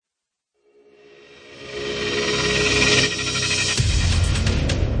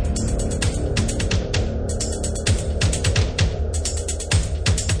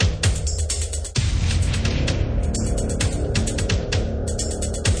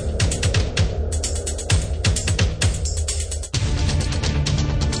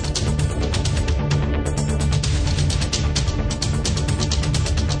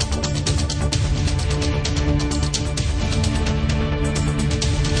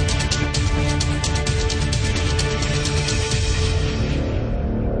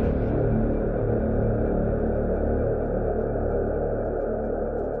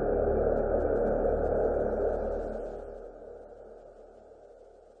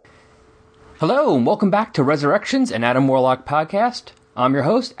Hello, and welcome back to Resurrections, an Adam Warlock podcast. I'm your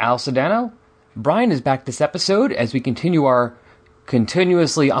host, Al Sedano. Brian is back this episode as we continue our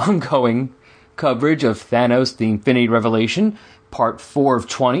continuously ongoing coverage of Thanos, the Infinity Revelation, part 4 of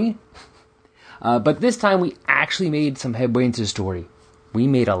 20. But this time we actually made some headway into the story. We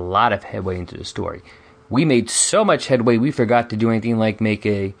made a lot of headway into the story. We made so much headway we forgot to do anything like make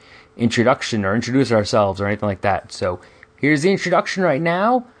a introduction or introduce ourselves or anything like that. So here's the introduction right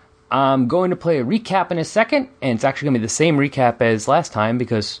now. I'm going to play a recap in a second, and it's actually going to be the same recap as last time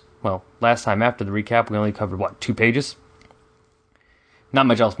because, well, last time after the recap we only covered, 2 pages? Not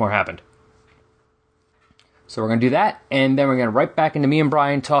much else more happened. So we're going to do that, and then we're going to right back into me and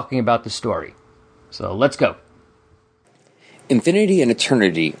Brian talking about the story. So let's go. Infinity and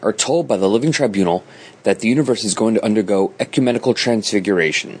Eternity are told by the Living Tribunal that the universe is going to undergo ecumenical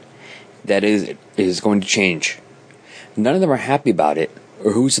transfiguration. That is, it is going to change. None of them are happy about it,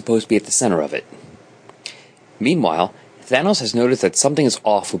 or who's supposed to be at the center of it. Meanwhile, Thanos has noticed that something is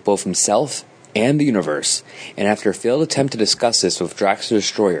off with both himself and the universe, and after a failed attempt to discuss this with Drax the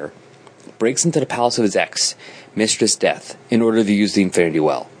Destroyer, breaks into the palace of his ex, Mistress Death, in order to use the Infinity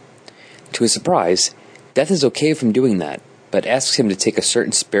Well. To his surprise, Death is okay from doing that, but asks him to take a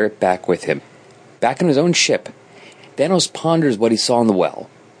certain spirit back with him. Back on his own ship, Thanos ponders what he saw in the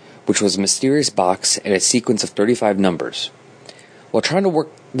well, which was a mysterious box and a sequence of 35 numbers. While trying to work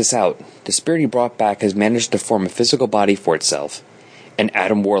this out, the spirit he brought back has managed to form a physical body for itself, and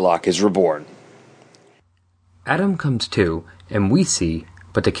Adam Warlock is reborn. Adam comes to, and we see,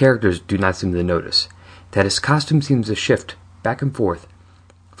 but the characters do not seem to notice, that his costume seems to shift back and forth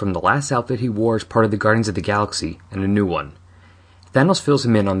from the last outfit he wore as part of the Guardians of the Galaxy and a new one. Thanos fills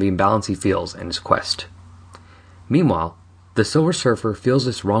him in on the imbalance he feels in his quest. Meanwhile, the Silver Surfer feels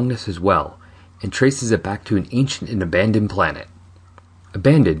this wrongness as well, and traces it back to an ancient and abandoned planet.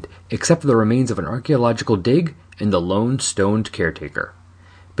 Abandoned, except for the remains of an archaeological dig and the lone stoned caretaker.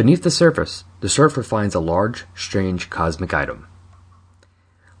 Beneath the surface, the Surfer finds a large, strange cosmic item.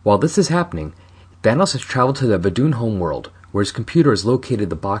 While this is happening, Thanos has traveled to the Badoon homeworld, where his computer has located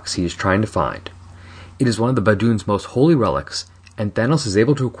the box he is trying to find. It is one of the Badoon's most holy relics, and Thanos is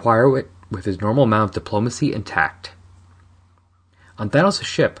able to acquire it with his normal amount of diplomacy and tact. On Thanos'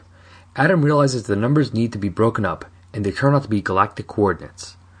 ship, Adam realizes the numbers need to be broken up, and they turn out to be galactic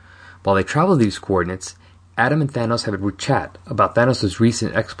coordinates. While they travel these coordinates, Adam and Thanos have a chat about Thanos'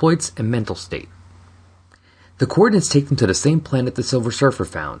 recent exploits and mental state. The coordinates take them to the same planet the Silver Surfer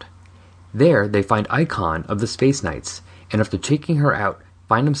found. There, they find Icon of the Space Knights, and after taking her out,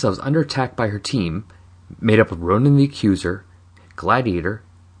 find themselves under attack by her team, made up of Ronan the Accuser, Gladiator,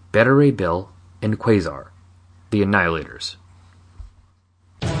 Beta Ray Bill, and Quasar, the Annihilators.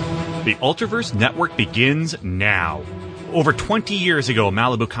 The Ultraverse Network begins now. Over 20 years ago,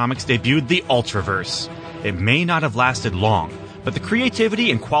 Malibu Comics debuted the Ultraverse. It may not have lasted long, but the creativity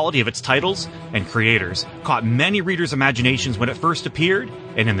and quality of its titles and creators caught many readers' imaginations when it first appeared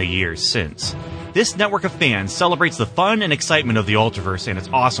and in the years since. This network of fans celebrates the fun and excitement of the Ultraverse and its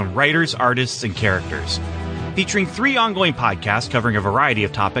awesome writers, artists, and characters. Featuring 3 ongoing podcasts covering a variety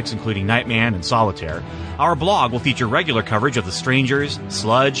of topics including Nightman and Solitaire, our blog will feature regular coverage of The Strangers,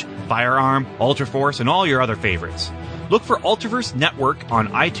 Sludge, Firearm, Ultraforce, and all your other favorites. Look for Ultraverse Network on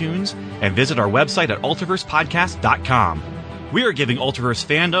iTunes and visit our website at ultraversepodcast.com. We are giving Ultraverse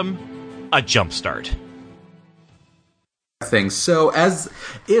fandom a jumpstart. Things. So as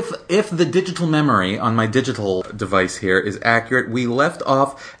if the digital memory on my digital device here is accurate, we left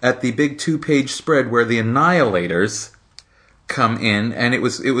off at the big 2-page spread where the Annihilators come in, and it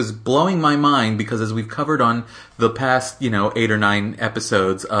was blowing my mind because as we've covered on the past 8 or 9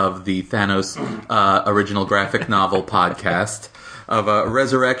 episodes of the Thanos original graphic novel podcast of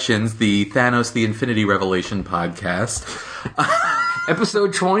Resurrections, the Thanos the Infinity Revelation podcast,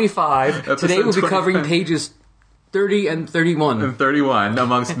 Episode 25. Today we'll be covering pages 30 and 31. And 31,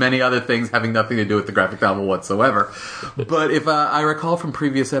 amongst many other things having nothing to do with the graphic novel whatsoever. But if I recall from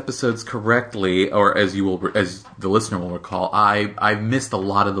previous episodes correctly, or as the listener will recall, I missed a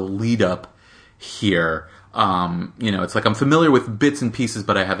lot of the lead up here. It's like I'm familiar with bits and pieces,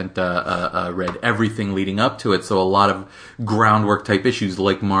 but I haven't read everything leading up to it. So a lot of groundwork type issues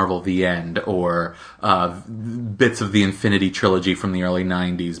like Marvel The End or bits of the Infinity Trilogy from the early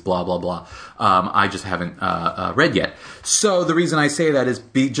 90s, blah, blah, blah. I just haven't read yet. So the reason I say that is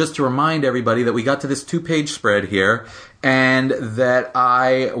just to remind everybody that we got to this 2-page spread here and that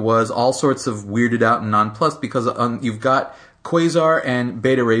I was all sorts of weirded out and nonplussed because you've got Quasar and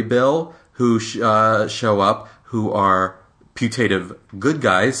Beta Ray Bill who show up, who are putative good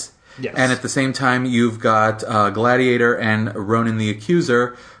guys. Yes. And at the same time, you've got Gladiator and Ronan the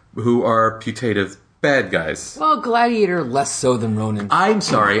Accuser, who are putative bad guys. Well, Gladiator less so than Ronin. I'm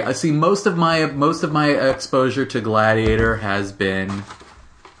sorry. I see most of my exposure to Gladiator has been.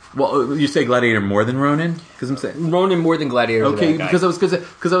 Well, you say Gladiator more than Ronin? Because I'm saying Ronin more than Gladiator. Okay, because I was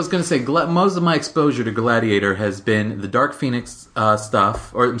going to say most of my exposure to Gladiator has been the Dark Phoenix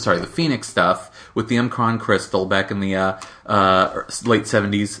stuff, or I'm sorry, the Phoenix stuff with the Unicron Crystal back in the late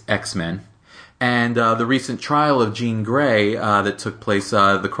 '70s X-Men, and the recent trial of Jean Grey that took place,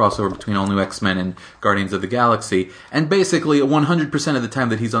 the crossover between All New X-Men and Guardians of the Galaxy, and basically 100% of the time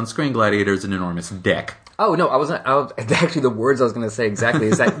that he's on screen, Gladiator is an enormous dick. Oh, no, actually, the words I was going to say exactly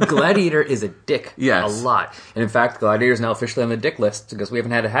is that Gladiator is a dick. Yes. A lot. And in fact, Gladiator is now officially on the dick list because we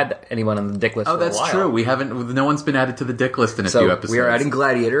haven't had anyone on the dick list for a while. Oh, that's true. We haven't. No one's been added to the dick list in a few episodes. We are adding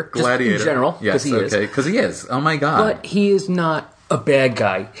Gladiator. Gladiator. Just in general. Yes, okay. Because he is. Oh, my God. But he is not a bad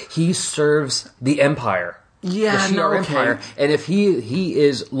guy. He serves the Empire. Yeah, the Shi'ar Empire, and if he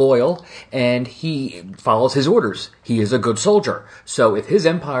is loyal and he follows his orders, he is a good soldier. So if his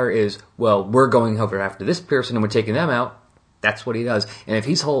empire is, well, we're going over after this person and we're taking them out, that's what he does. And if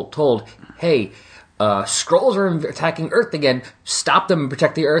he's told, hey, Skrulls are attacking Earth again, stop them and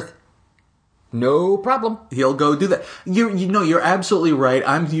protect the Earth, no problem. He'll go do that. You're absolutely right.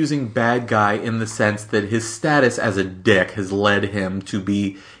 I'm using bad guy in the sense that his status as a dick has led him to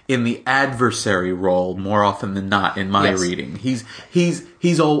be in the adversary role more often than not in my reading. He's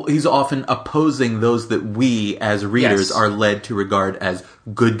often opposing those that we as readers are led to regard as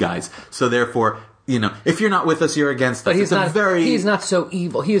good guys. So therefore, if you're not with us, you're against us. But he's not so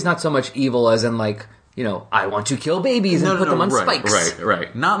evil. He is not so much evil as in like, I want to kill babies and put them on spikes.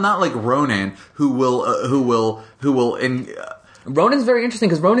 Right. Not like Ronin, who will. Ronin's very interesting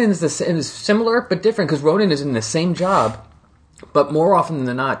because Ronin is similar but different because Ronin is in the same job, but more often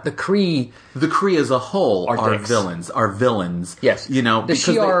than not, the Kree as a whole are dicks. villains. Yes, the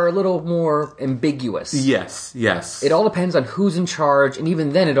Shi'ar are a little more ambiguous. Yes. It all depends on who's in charge, and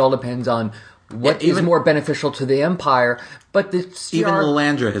even then, it all depends on what is more beneficial to the Empire. But the Shi'ar, even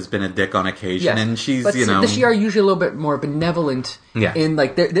Lilandra has been a dick on occasion, and she's the Shi'ar are usually a little bit more benevolent. Yeah. In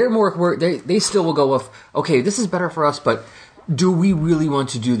like they're more they still will go with, okay, this is better for us, but do we really want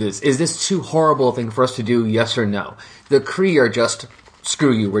to do this? Is this too horrible a thing for us to do? Yes or no? The Kree are just,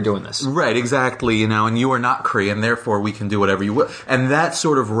 screw you, we're doing this. Right, exactly, and you are not Kree, and therefore we can do whatever you will. And that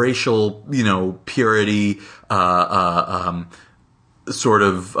sort of racial, purity, sort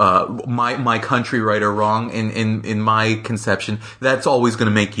of my country right or wrong in my conception, that's always going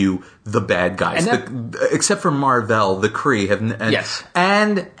to make you the bad guys. Except for Mar-Vell, the Kree have yes.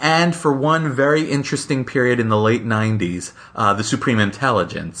 And for one very interesting period in the late 90s, the Supreme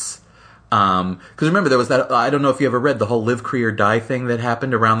Intelligence. Because remember, there was that, I don't know if you ever read the whole Live, Kree or Die thing that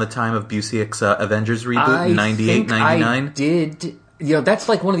happened around the time of Busiek's Avengers reboot in 98, 99. I did. That's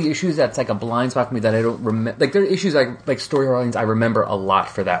like one of the issues that's like a blind spot for me that I don't remember. Like, there are issues like story lines I remember a lot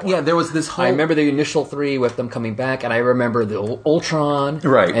for that one. Yeah, there was this whole... I remember the initial three with them coming back, and I remember the Ultron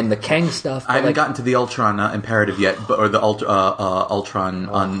and the Kang stuff. I haven't gotten to the Ultron Imperative yet, or the Ultron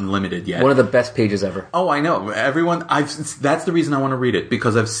Unlimited yet. One of the best pages ever. Oh, I know. Everyone... That's the reason I want to read it,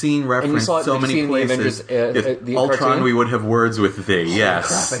 because I've seen referenced so many places. If Ultron, cartoon? We would have words with thee.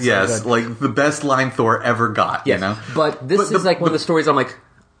 Yes. Yes. Like, the best line Thor ever got, But this is like one of the stories I'm like,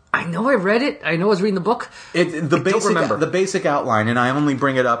 I know I read it. I know I was reading the book. The basic outline, and I only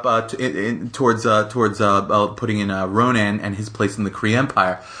bring it up towards putting in Ronan and his place in the Kree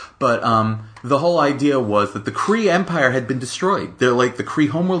Empire. But the whole idea was that the Kree Empire had been destroyed. They're like the Kree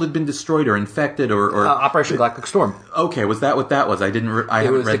homeworld had been destroyed or infected or Operation Galactic Storm. Okay, was that what that was? I haven't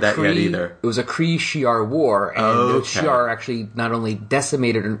read that yet either. It was a Kree Shi'ar war, and the Shi'ar actually not only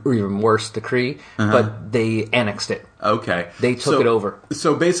decimated or even worse the Kree, but they annexed it. Okay. They took it over.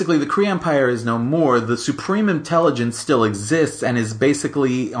 So basically the Kree Empire is no more. The Supreme Intelligence still exists and is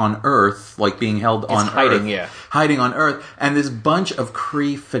basically on Earth, like being held on Earth. Hiding on Earth. And this bunch of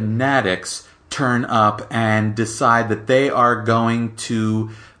Kree fanatics turn up and decide that they are going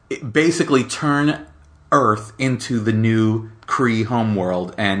to basically turn Earth into the new Kree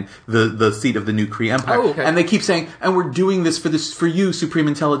homeworld and the seat of the new Kree Empire. Oh, okay. And they keep saying, and we're doing this for you, Supreme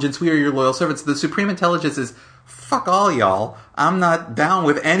Intelligence. We are your loyal servants. The Supreme Intelligence is, fuck all y'all. I'm not down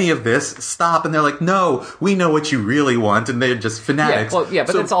with any of this. Stop. And they're like, no, we know what you really want. And they're just fanatics. But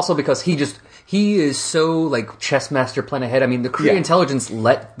it's also because he is so like chess master plan ahead. I mean, the Kree Intelligence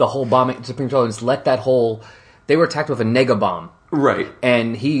let the whole bombing, Supreme Intelligence let that whole, they were attacked with a nega bomb. Right.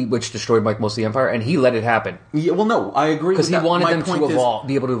 and which destroyed like most of the Empire, and he let it happen Yeah, well, no, I agree because with he that. wanted My them point to evolve,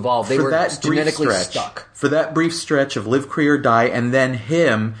 be able to evolve. They for were that brief genetically stretch, stuck. For that brief stretch of live, free, or die, and then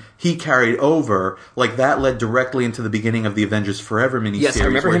he carried over, like that led directly into the beginning of the Avengers Forever miniseries, Yes, I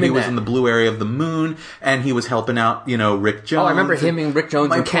remember where him he in was that. in the blue area of the moon, and he was helping out, Rick Jones. Oh, I remember him and Rick Jones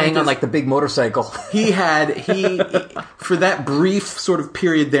My and Kang point on is, like the big motorcycle. he for that brief sort of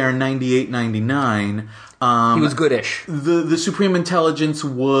period there in 98, 99, He was goodish. the Supreme Intelligence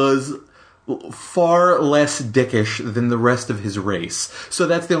was far less dickish than the rest of his race. So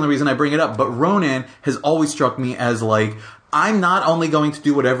that's the only reason I bring it up. But Ronan has always struck me as like, I'm not only going to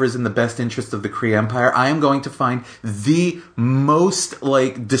do whatever is in the best interest of the Kree Empire, I am going to find the most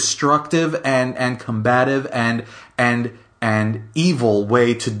like destructive and combative and evil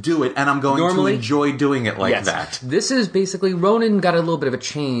way to do it, and I'm going Normally, to enjoy doing it like yes. that. This is basically Ronan got a little bit of a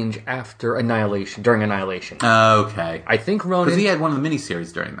change after Annihilation, during Annihilation. Okay. I think Ronan. Because he had one of the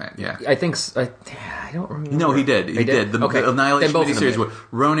miniseries during that, yeah. I think I don't remember. No, he did. He did. The Annihilation Then both of them miniseries did. were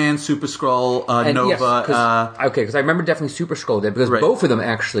Ronan, Super Skrull, Nova. Because I remember definitely Super Skrull did, because Right. both of them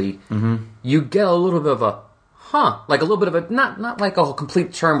actually, you get a little bit of a, like a little bit of a, not like a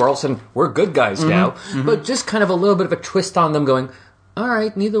complete turn where all of a sudden we're good guys now, but just kind of a little bit of a twist on them going, all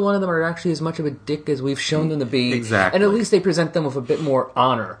right, neither one of them are actually as much of a dick as we've shown them to be. Exactly. And at least they present them with a bit more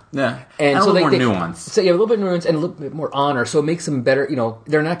honor. Yeah. And a so little more they, nuance. So yeah, a little bit nuance and a little bit more honor, so it makes them better,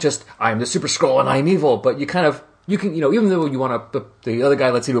 they're not just, I'm the Super Skrull and I'm evil, but you can, even though you want the other guy,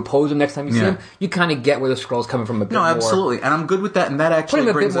 let's say, to oppose him next time you see him, you kind of get where the Skrull's coming from a bit more. No, absolutely. And I'm good with that, and that Put actually him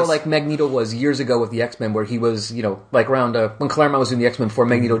a brings bit more us... like Magneto was years ago with the X-Men, where he was, like around when Claremont was doing the X-Men before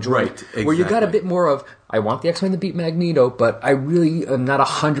Magneto joined. Right, Where you got a exactly. bit more of, I want the X-Men to beat Magneto, but I really am not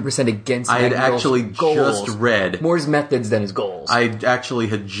 100% against I had Magneto's actually goals. just read... More his methods than his goals. I actually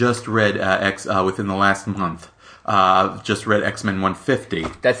had just read within the last month. Just read X-Men 150.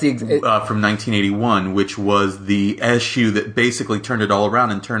 That's the from 1981, which was the issue that basically turned it all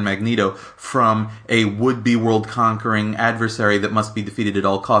around and turned Magneto from a would-be world-conquering adversary that must be defeated at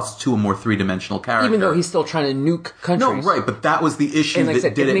all costs to a more three-dimensional character. even though he's still trying to nuke countries. No, right, but that was the issue And like I that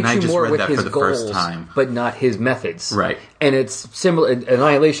said, did it, and makes I you just more read with that his for the goals, first time. but not his methods. Right. And it's similar.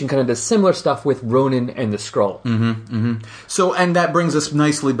 Annihilation kind of does similar stuff with Ronan and the Skrull. So, and that brings us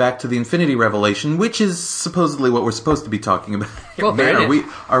nicely back to the Infinity Revelation, which is supposedly what we're supposed to be talking about. Well, Man, fair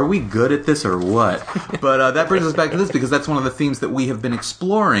are we good at this or what? But that brings us back to this because that's one of the themes that we have been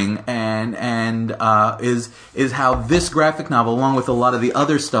exploring, and is how this graphic novel, along with a lot of the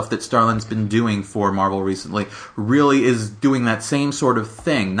other stuff that Starlin's been doing for Marvel recently, really is doing that same sort of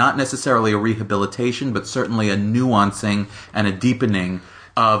thing. Not necessarily a rehabilitation, but certainly a nuancing and a deepening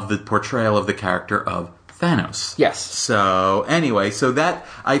of the portrayal of the character of Thanos. Yes. So anyway, so that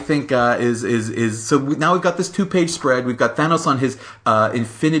I think is so now we've got this 2-page spread. We've got Thanos on his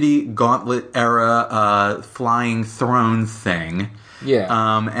Infinity Gauntlet era flying throne thing.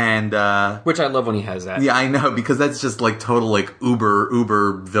 Yeah. Which I love when he has that. Yeah, I know, because that's just like total like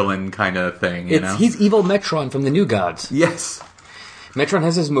uber villain kind of thing. You know? He's evil Metron from the New Gods. Yes. Metron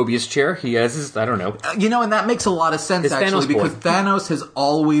has his Mobius chair. He has his, I don't know. And that makes a lot of sense, It's actually, Thanos because boy. Thanos has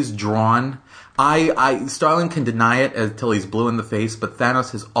always drawn... Starlin can deny it until he's blue in the face, but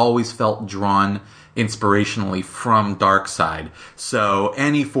Thanos has always felt drawn inspirationally from Darkseid. So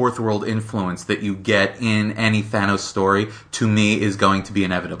any fourth world influence that you get in any Thanos story, to me, is going to be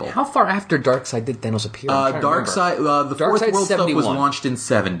inevitable. How far after Darkseid did Thanos appear? Darkseid, the fourth Darkseid's world stuff was 71. launched in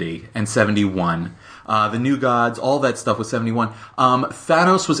 70 and 71. The New Gods, all that stuff was 71.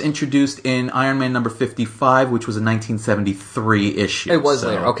 Thanos was introduced in Iron Man number 55, which was a 1973 issue. It was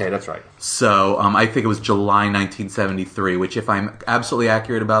later. Okay, that's right. So I think it was July 1973, which if I'm absolutely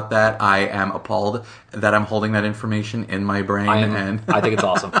accurate about that, I am appalled that I'm holding that information in my brain. I think it's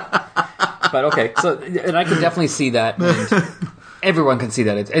awesome. But okay, so, and I can definitely see that. And everyone can see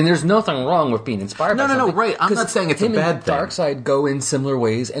that. And there's nothing wrong with being inspired by something. Right. I'm not saying it's a bad thing. Darkseid go in similar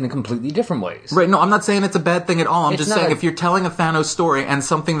ways and in completely different ways. Right, no, I'm not saying it's a bad thing at all. I'm It's just not saying a- if you're telling a Thanos story and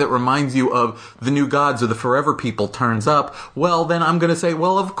something that reminds you of the New Gods or the Forever People turns up, well, then I'm going to say,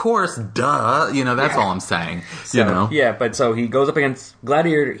 well, of course, duh. That's all I'm saying. Yeah, but so he goes up against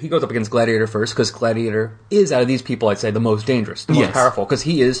Gladiator. He goes up against Gladiator first because Gladiator is, out of these people, I'd say, the most dangerous, the most Yes. powerful, because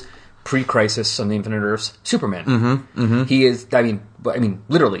he is pre-Crisis on the Infinite Earths Superman. He is. I mean,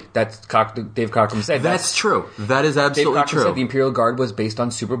 literally. That's Dave Cockrum said. That's true. That is absolutely Dave Cockrum true. said the Imperial Guard was based on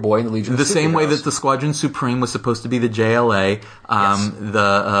Superboy and the Legion of Superheroes. The same way that the Squadron Supreme was supposed to be the JLA,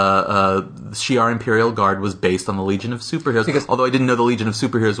 the Shi'ar Imperial Guard was based on the Legion of Superheroes. Although I didn't know the Legion of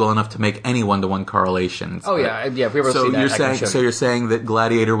Superheroes well enough to make any one-to-one correlations. Oh yeah. If we ever see that, so you're saying that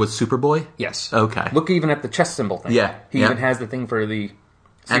Gladiator was Superboy? Yes. Okay. Look even at the chest symbol thing. Yeah. He even has the thing for the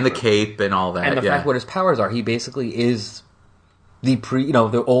and the cape and all that. And the fact what his powers are, he basically is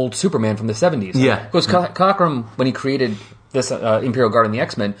the old Superman from the 70s. Yeah. Because Cockrum, when he created this Imperial Guard and the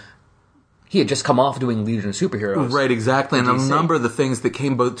X-Men, he had just come off doing Legion of Superheroes. Right, exactly. And a number of the things that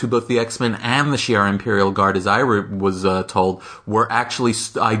came to both the X-Men and the Shi'ar Imperial Guard, as I was told, were actually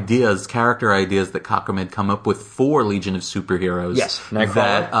character ideas that Cockrum had come up with for Legion of Superheroes. Yes,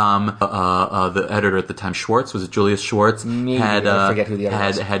 Nightcrawler. That the editor at the time, Schwartz, was it Julius Schwartz? I forget who the editor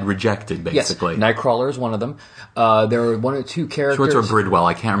was. Had rejected, basically. Yes, Nightcrawler is one of them. There were one or two characters. Schwartz or Bridwell.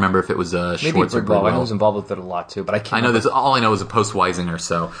 I can't remember if it was Schwartz or Bridwell. I know he was involved with it a lot, too, but I can't remember. All I know is a post-Weisinger,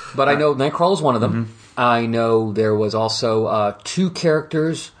 so... But I know Nightcrawler was one of them. I know there was also two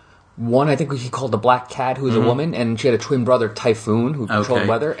characters. One, I think he called the Black Cat, who was a woman, and she had a twin brother, Typhoon, who controlled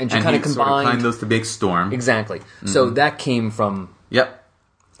weather, and she kind of combined those to Big Storm. Exactly. So that came from. Yep.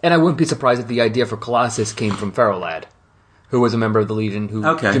 And I wouldn't be surprised if the idea for Colossus came from Ferrolad, who was a member of the Legion, who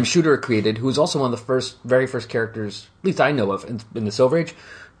Jim Shooter created, who was also one of the very first characters, at least I know of, in the Silver Age,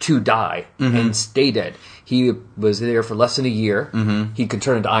 to die and stay dead. He was there for less than a year. He could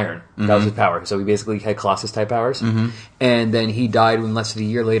turn into iron. That was his power. So he basically had Colossus-type powers. And then he died less than a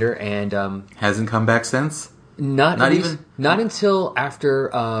year later. And hasn't come back since? Not until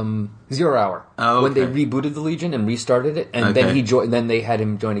after 0 Hour, when they rebooted the Legion and restarted it. And then he joined. Then they had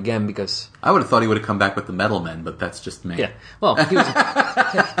him join again because I would have thought he would have come back with the Metal Men, but that's just me. Yeah. Well, he was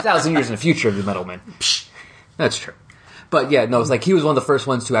 1,000 years in the future of the Metal Men. That's true. But yeah, no, it's like he was one of the first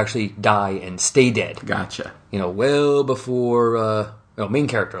ones to actually die and stay dead. Gotcha. Well before, main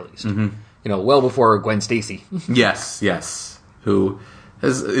character at least. Well before Gwen Stacy. Yes. Who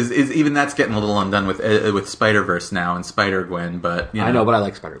is even that's getting a little undone with Spider-Verse now and Spider-Gwen, but I know, but I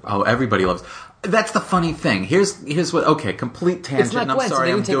like Spider-Gwen. Oh, everybody loves. That's the funny thing. Here's what. Okay, complete tangent. It's not and I'm Gwen, sorry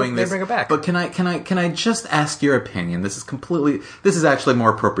so I'm doing this. They bring her back. But can I just ask your opinion? This is actually more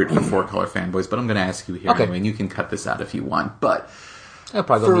appropriate for Four Color fanboys, but I'm going to ask you here anyway, and you can cut this out if you want. But I'll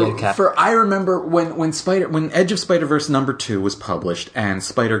probably go I remember when Edge of Spider-Verse #2 was published and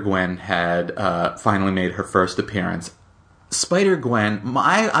Spider-Gwen had finally made her first appearance. Spider-Gwen,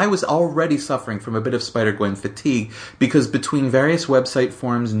 I was already suffering from a bit of Spider-Gwen fatigue because between various website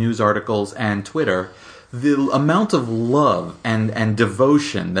forums, news articles, and Twitter, the amount of love and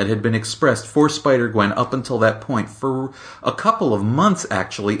devotion that had been expressed for Spider-Gwen up until that point for a couple of months,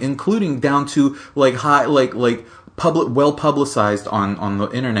 actually, including down to well publicized on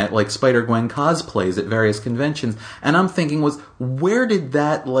the internet, like Spider-Gwen cosplays at various conventions, and I'm thinking where did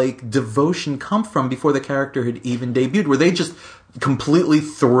that devotion come from before the character had even debuted? Were they just completely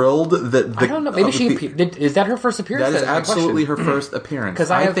thrilled that I don't know. Maybe is that her first appearance? That is absolutely her first appearance. Because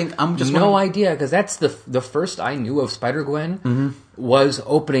I think I'm just no idea. Because that's the first I knew of Spider-Gwen was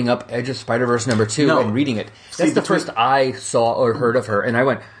opening up Edge of Spider-Verse #2 and reading it. That's the first I saw or heard of her, and I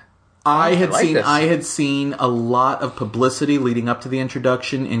went. I had seen a lot of publicity leading up to the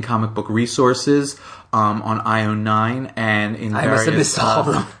introduction in comic book resources on IO9 and in various. I must have missed all of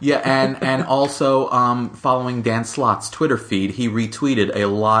them. Yeah, and also following Dan Slott's Twitter feed, he retweeted a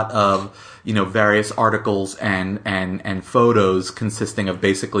lot of various articles and photos consisting of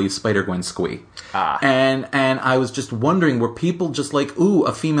basically Spider-Gwen squee. And I was just wondering, were people just like, ooh,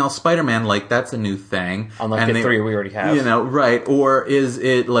 a female Spider-Man, that's a new thing? Unlike the 3 we already have. Right. Or is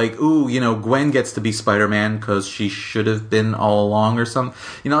it like, ooh, Gwen gets to be Spider-Man because she should have been all along or something?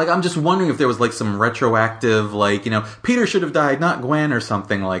 I'm just wondering if there was some retroactive, Peter should have died, not Gwen, or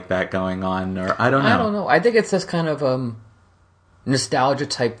something like that going on, or I don't know. I think it's this kind of, nostalgia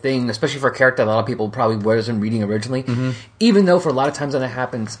type thing, especially for a character that a lot of people probably wasn't reading originally. Even though for a lot of times when that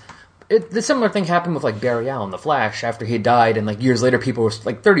happens, the similar thing happened with Barry Allen, the Flash, after he died, and years later, people were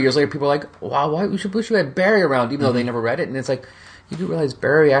 30 years later, people were like, "Wow, why we should wish you had Barry around," even though they never read it, and it's like. You do realize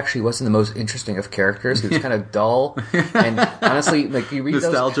Barry actually wasn't the most interesting of characters. He was kind of dull. And honestly, you read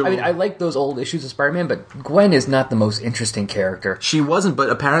nostalgia. those... I like those old issues of Spider-Man, but Gwen is not the most interesting character. She wasn't, but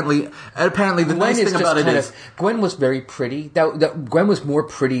apparently the nice thing about it is... Gwen was very pretty. Gwen was more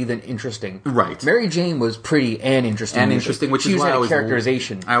pretty than interesting. Right. Mary Jane was pretty and interesting. Which is why I always...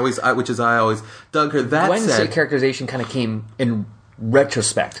 characterization. Which is I always dug her. That Gwen's said... characterization kind of came in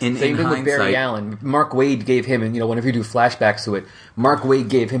retrospect. In Same thing with Barry hindsight. Allen. Mark Waid gave him, and whenever you do flashbacks to it, Mark Waid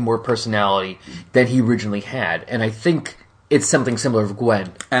gave him more personality than he originally had. And I think it's something similar with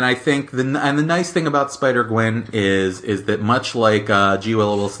Gwen. And I think the nice thing about Spider-Gwen is that much like G.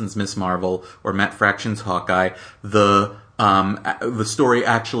 Willow Wilson's Miss Marvel or Matt Fraction's Hawkeye, the story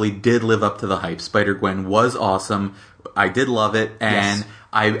actually did live up to the hype. Spider-Gwen was awesome. I did love it, and Yes.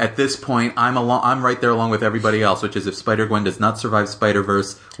 At this point, I'm right there along with everybody else, which is if Spider-Gwen does not survive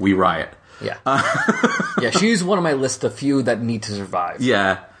Spider-Verse, we riot. Yeah. Yeah, she's one of my list of few that need to survive.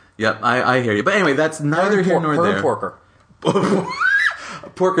 Yeah. Yep, I hear you. But anyway, that's neither here nor there. Porker.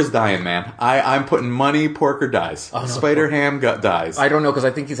 Porker's dying, man. I'm putting money Porker dies. Oh, no, Spider-Ham dies. I don't know, because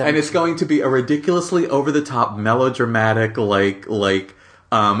I think he's having... And it's going to be a ridiculously over-the-top, melodramatic, like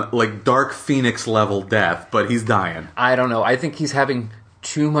Dark Phoenix level death, but he's dying. I don't know. I think he's having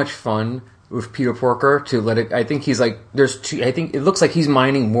too much fun with Peter Porker to let it... I think he's like... I think it looks like he's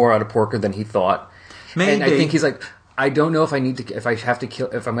mining more out of Porker than he thought. Maybe. And I think he's like... I don't know if I'm going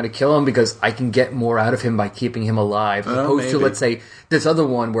to kill him because I can get more out of him by keeping him alive, as opposed to, let's say, this other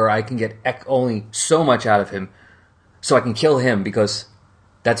one where I can get only so much out of him, so I can kill him because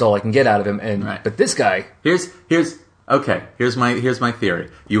that's all I can get out of him. And Right. But this guy, Here's my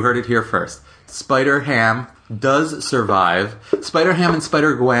theory. You heard it here first. Spider-Ham does survive. Spider-Ham and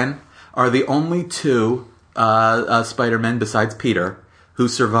Spider-Gwen are the only two Spider-Men besides Peter who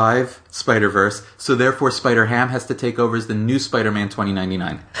survive Spider-Verse, so therefore Spider-Ham has to take over as the new Spider-Man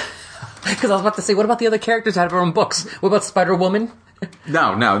 2099. because I was about to say, what about the other characters that have their own books? What about Spider-Woman?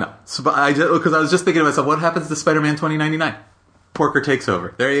 No. Because I was just thinking to myself, what happens to Spider-Man 2099? Porker takes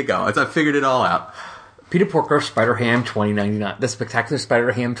over. There you go. I figured it all out. Peter Porker, Spider-Ham 2099. The Spectacular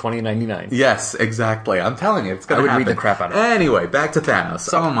Spider-Ham 2099. Yes, exactly. I'm telling you, it's going to happen. I would read the crap out of it. Anyway, back to Thanos.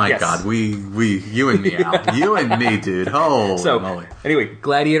 Oh my yes. God, you and me, Al. You and me, dude. Holy moly. Anyway,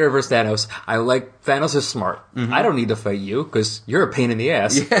 Gladiator versus Thanos. I like Thanos is smart. Mm-hmm. I don't need to fight you because you're a pain in the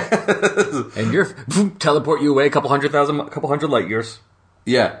ass. And you're teleport you away a couple hundred light years.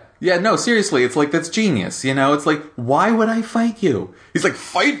 Yeah, no, seriously, it's like, that's genius, It's like, why would I fight you? He's like,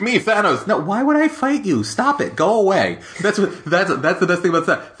 fight me, Thanos! No, why would I fight you? Stop it, go away. That's the best thing about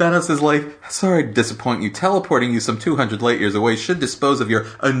that. Thanos is like, sorry to disappoint you, teleporting you some 200 light years away should dispose of your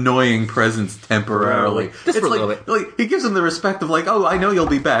annoying presence temporarily. Just for a It's little bit. like, he gives him the respect of like, oh, I know you'll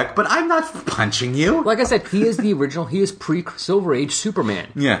be back, but I'm not punching you. Like I said, he is the original, he is pre-Silver Age Superman.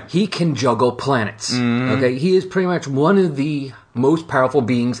 Yeah. He can juggle planets. Okay, he is pretty much one of the most powerful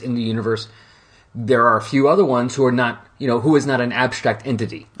beings in the universe. There are a few other ones who are not, who is not an abstract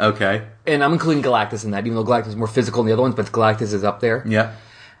entity. Okay. And I'm including Galactus in that, even though Galactus is more physical than the other ones, but Galactus is up there. Yeah.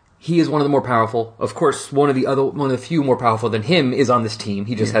 He is one of the more powerful. Of course, one of the few more powerful than him is on this team.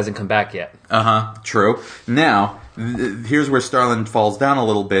 He just hasn't come back yet. True. Now, here's where Starlin falls down a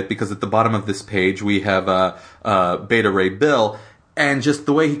little bit, because at the bottom of this page we have Beta Ray Bill, and just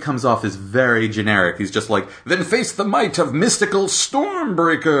the way he comes off is very generic. He's just like, then face the might of mystical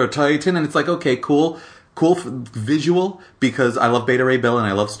Stormbreaker, Titan. And it's like, okay, cool visual, because I love Beta Ray Bill and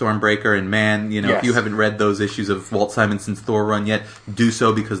I love Stormbreaker, and man, Yes. if you haven't read those issues of Walt Simonson's Thor run yet, do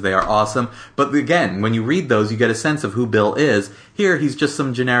so, because they are awesome. But again, when you read those, you get a sense of who Bill is. Here, he's just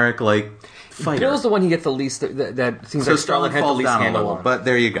some generic, fighter. Bill's the one he gets the least, that seems So like Starlin Starlin had the falls least down a handle little, on. but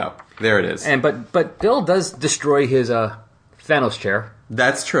there you go. There it is. But Bill does destroy his Thanos chair.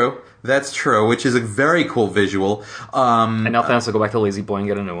 That's true, which is a very cool visual. And now Thanos will go back to Lazy Boy and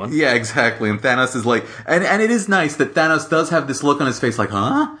get a new one. Yeah, exactly. And Thanos is like, and it is nice that Thanos does have this look on his face, like,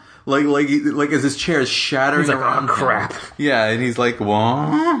 huh? Like as his chair is shattering He's like, around oh, him. crap. Yeah, and he's like,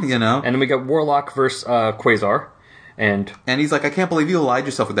 what? And then we got Warlock versus Quasar. And he's like, I can't believe you allied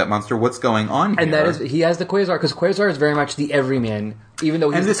yourself with that monster. What's going on here? And that is, he has the Quasar, because Quasar is very much the everyman, even though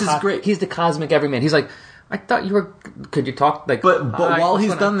he's And this is great. He's the cosmic everyman. He's like, I thought you were, could you talk, like... But while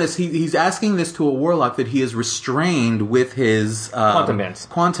he's done this, he's asking this to a Warlock that he is restrained with his...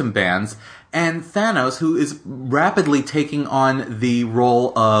 Quantum bands. And Thanos, who is rapidly taking on the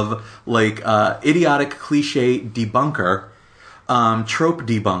role of, idiotic cliche debunker, trope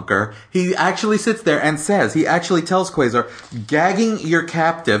debunker, he actually sits there and says, he actually tells Quasar, gagging your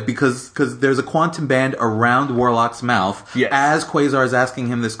captive, because there's a quantum band around Warlock's mouth, yes. as Quasar is asking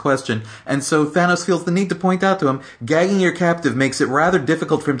him this question. And so Thanos feels the need to point out to him, gagging your captive makes it rather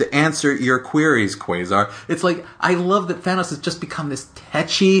difficult for him to answer your queries, Quasar. It's like, I love that Thanos has just become this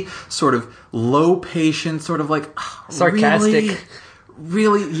tetchy, sort of low patient, sort of sarcastic.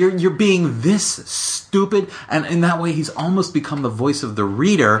 Really, you're being this stupid, and in that way he's almost become the voice of the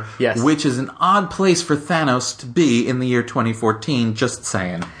reader, yes. Which is an odd place for Thanos to be in the year 2014, just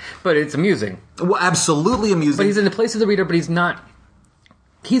saying. But it's amusing. Well, absolutely amusing. But he's in the place of the reader, but he's not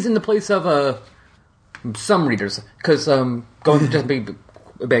he's in the place of some readers, because going just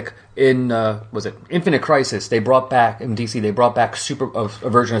back in was it Infinite Crisis? They brought back in DC. They brought back a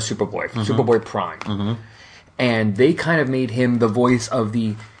version of Superboy, Superboy Prime, and they kind of made him the voice of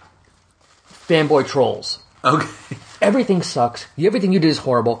the fanboy trolls. Okay. Everything sucks. Everything you did is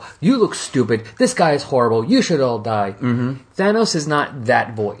horrible. You look stupid. This guy is horrible. You should all die. Thanos is not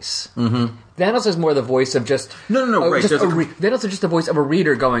that voice. Thanos is more the voice of just right. Thanos is just the voice of a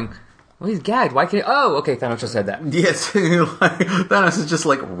reader going, well, he's gagged. Why can't? Oh, okay. Thanos just said that. Yes, Thanos is just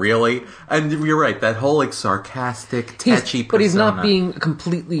like, really, and you're right. That whole like sarcastic, tetchy persona. But he's not being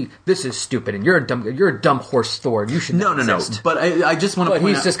completely. This is stupid, and you're a dumb horse, Thor. You should not exist. No. But I just want to. But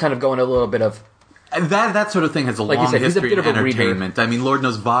he's just kind of going a little bit of. That sort of thing has a long history in entertainment. I mean, Lord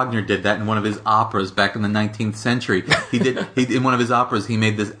knows Wagner did that in one of his operas back in the 19th century. In one of his operas, he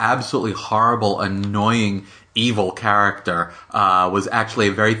made this absolutely horrible, annoying, evil character. Was actually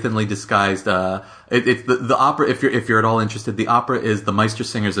a very thinly disguised. It's the opera. If you're at all interested, the opera is the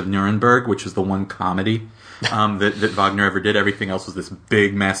Meistersingers of Nuremberg, which was the one comedy that Wagner ever did. Everything else was this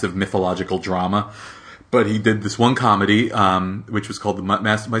big, massive mythological drama. But he did this one comedy, which was called the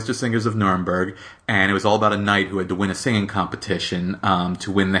Meistersingers of Nuremberg, and it was all about a knight who had to win a singing competition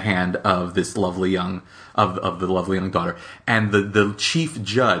to win the hand of this lovely young of the lovely young daughter. And the chief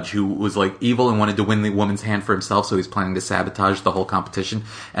judge, who was like evil and wanted to win the woman's hand for himself, so he's planning to sabotage the whole competition.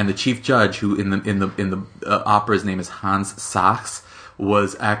 And the chief judge, who in the opera's name is Hans Sachs,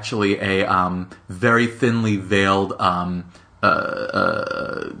 was actually a very thinly veiled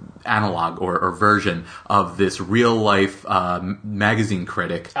analog or version of this real life magazine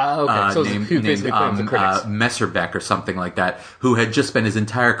critic named Messerbeck or something like that, who had just spent his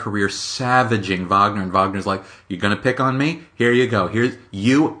entire career savaging Wagner, and Wagner's like, "You're gonna pick on me? Here you go. Here's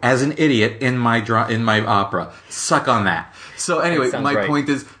you as an idiot in my opera. Suck on that." So anyway, my point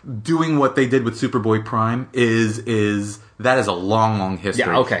is, doing what they did with Superboy Prime is that is a long history.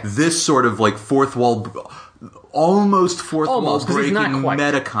 Yeah, okay. This sort of like almost fourth wall breaking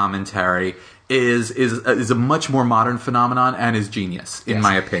meta commentary is a much more modern phenomenon and is genius in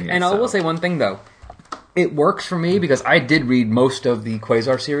my opinion. And I will say one thing though, it works for me because I did read most of the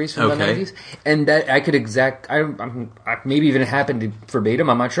Quasar series from the 90s, and that I could I maybe even happened verbatim,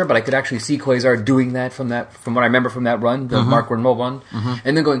 I'm not sure, but I could actually see Quasar doing that from what I remember from that run, the Mark Renwell one,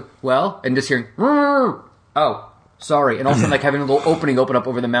 and then going, well, and just hearing, oh, sorry, and also like having a little open up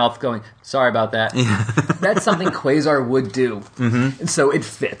over the mouth going, sorry about that. That's something Quasar would do. And so it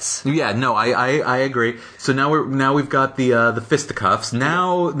fits. Yeah, no, I agree. So now we've got the fisticuffs.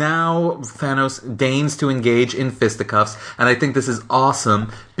 Now Thanos deigns to engage in fisticuffs, and I think this is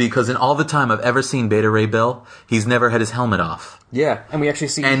awesome because in all the time I've ever seen Beta Ray Bill, he's never had his helmet off. Yeah, and we actually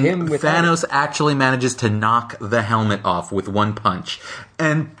see him with Thanos actually manages to knock the helmet off with one punch.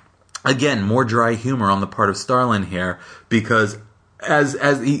 And again, more dry humor on the part of Starlin here, because as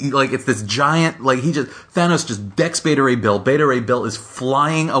he, like, it's this giant, like, Thanos just decks Beta Ray Bill. Beta Ray Bill is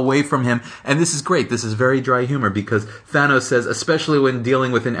flying away from him, and this is great. This is very dry humor, because Thanos says, especially when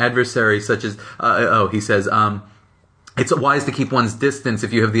dealing with an adversary such as, he says, it's wise to keep one's distance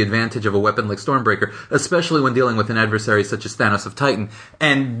if you have the advantage of a weapon like Stormbreaker, especially when dealing with an adversary such as Thanos of Titan.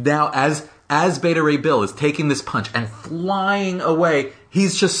 And now, as Beta Ray Bill is taking this punch and flying away,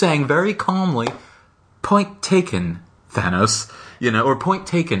 he's just saying very calmly, "Point taken, Thanos," or "Point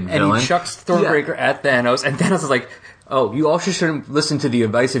taken, villain." And he chucks Stormbreaker at Thanos, and Thanos is like, "Oh, you also shouldn't listen to the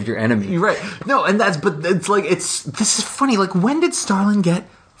advice of your enemy." Right? No, but it's like this is funny. Like, when did Starlin get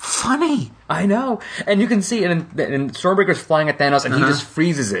funny? I know, and you can see it, and Stormbreaker's flying at Thanos, and he just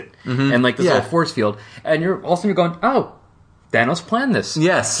freezes it, and like this little force field, and you're going, "Oh, Thanos planned this."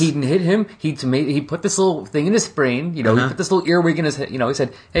 Yes. He hit him. He put this little thing in his brain. He put this little earwig in his head. He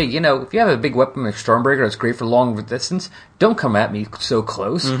said, "Hey, if you have a big weapon like Stormbreaker that's great for long distance, don't come at me so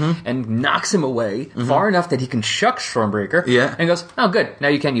close." And knocks him away far enough that he can shuck Stormbreaker. Yeah. And goes, "Oh, good. Now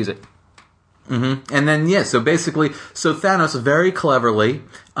you can use it." And then, so Thanos very cleverly,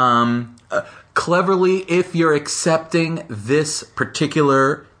 if you're accepting this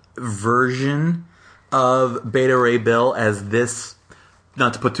particular version of Beta Ray Bill as this,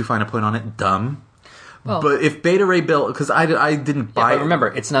 not to put too fine a point on it, dumb. Well, but if Beta Ray Bill, because I didn't buy. But remember,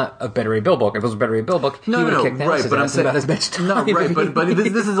 it's not a Beta Ray Bill book. If it was a Beta Ray Bill book, he would have kicked Thanos' but I'm saying about as much time. No, right, but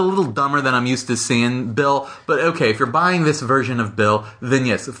this is a little dumber than I'm used to seeing Bill. But okay, if you're buying this version of Bill, then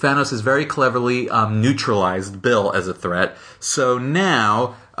yes, Thanos has very cleverly neutralized Bill as a threat. So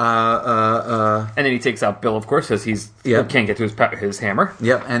now. And then he takes out Bill, of course, because he can't get to his hammer.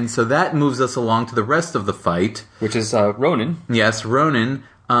 Yep, and so that moves us along to the rest of the fight, which is Ronan. Yes, Ronan.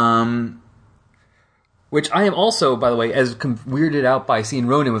 Which I am also, by the way, as weirded out by seeing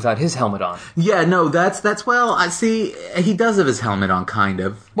Ronan without his helmet on. Yeah, no, that's well, I see, he does have his helmet on, kind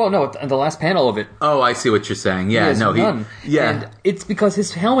of. Well, no, in the last panel of it. Oh, I see what you're saying. Yeah, he has none. Yeah. And it's because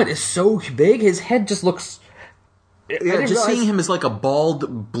his helmet is so big, his head just looks... Yeah, just seeing him as like a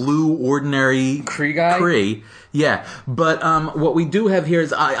bald, blue, ordinary Kree guy. Kree. Yeah, but what we do have here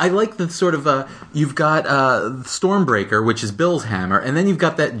is I like the sort of you've got Stormbreaker, which is Bill's hammer, and then you've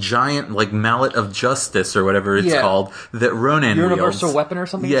got that giant like mallet of justice or whatever it's called that Ronan Universal wields. weapon or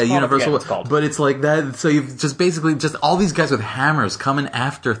something. Yeah, it's called? universal. It's called. But it's like that. So you've just basically just all these guys with hammers coming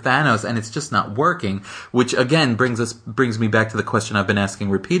after Thanos, and it's just not working. Which again brings me back to the question I've been asking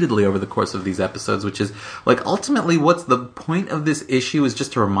repeatedly over the course of these episodes, which is like ultimately what's the point of this issue is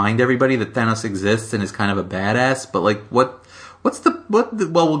just to remind everybody that Thanos exists and is kind of a badass. But like, well,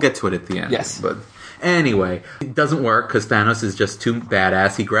 we'll get to it at the end. Yes. But anyway, it doesn't work because Thanos is just too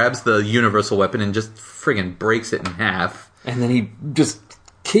badass. He grabs the universal weapon and just friggin' breaks it in half. And then he just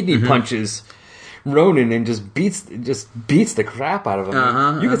kidney punches Ronan and just beats the crap out of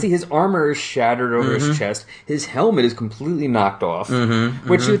him. You can see his armor is shattered over his chest. His helmet is completely knocked off.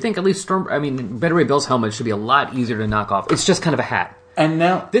 Which you would think at least Better Ray Bill's helmet should be a lot easier to knock off. It's just kind of a hat. And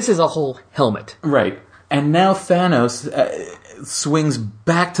now this is a whole helmet. Right. And now Thanos swings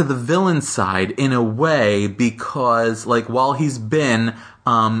back to the villain side in a way because, like, while we've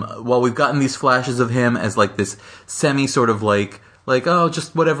gotten these flashes of him as, like, this semi sort of, like, oh,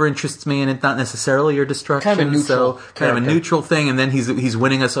 just whatever interests me and it's not necessarily your destruction. Kind of a neutral kind of a neutral thing. And then he's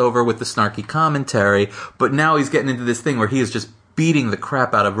winning us over with the snarky commentary. But now he's getting into this thing where he is just beating the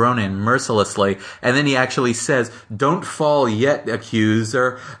crap out of Ronan mercilessly, and then he actually says, "Don't fall yet,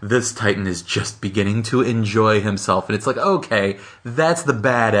 accuser. This Titan is just beginning to enjoy himself." And it's like, okay, that's the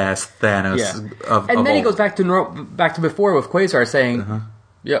badass Thanos. Yeah. And then he goes back to before with Quasar saying,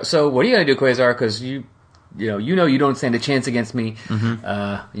 "Yeah, so what are you gonna do, Quasar? Because you don't stand a chance against me.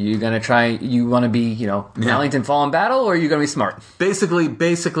 You gonna try? You want to be, Wellington fall in battle, or are you gonna be smart?" Basically,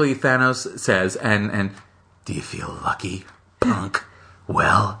 Thanos says, and do you feel lucky, punk?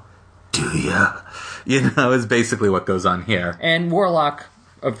 Well, do ya? Is basically what goes on here. And Warlock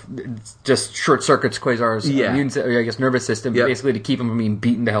just short circuits Quasar's nervous system, basically to keep him from being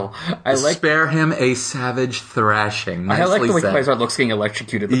beaten to hell. Spare him a savage thrashing. I like the way Quasar looks getting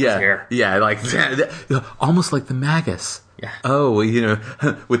electrocuted with his hair. Yeah, like almost like the Magus. Yeah. Oh,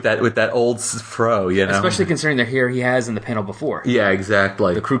 with that old fro, Especially considering the hair he has in the panel before. Yeah,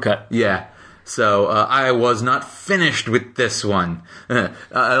 exactly. The crew cut. Yeah. So, I was not finished with this one.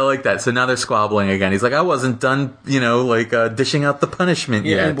 I like that. So now they're squabbling again. He's like, I wasn't done, dishing out the punishment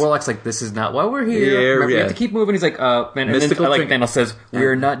yet. And Warlock's like, this is not why we're here. We have to keep moving. He's like, man. And then Thanos says,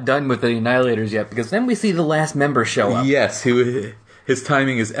 we're not done with the Annihilators yet, because then we see the last member show up. Yes, his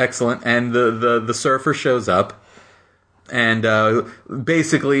timing is excellent, and the Surfer shows up. And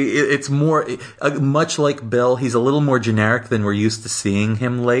basically, it's more much like Bill. He's a little more generic than we're used to seeing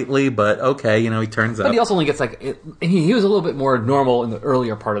him lately. But okay, he turns up. But he also only gets he was a little bit more normal in the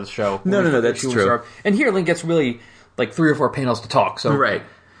earlier part of the show. No, that's true. And here, Link gets really 3 or 4 panels to talk. So right.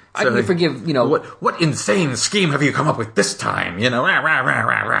 I can forgive, What insane scheme have you come up with this time? Rah, rah, rah,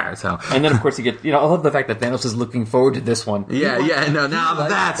 rah, rah. So. And then, of course, you get, I love the fact that Thanos is looking forward to this one. Now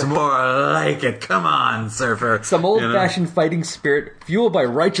that's more like it. Come on, Surfer. Some old-fashioned fighting spirit fueled by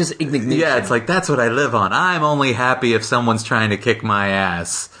righteous indignation. Yeah, it's like, that's what I live on. I'm only happy if someone's trying to kick my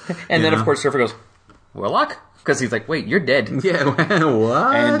ass. And then, of course, Surfer goes, Warlock? Because he's like, wait, you're dead. Yeah,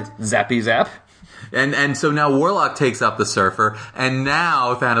 what? And zappy zap. And so now Warlock takes up the Surfer, and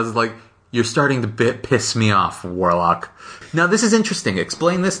now Thanos is like, you're starting to piss me off, Warlock. Now, this is interesting.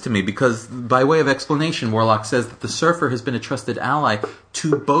 Explain this to me, because by way of explanation, Warlock says that the Surfer has been a trusted ally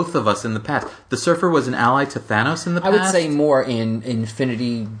to both of us in the past. The Surfer was an ally to Thanos in the past? I would say more in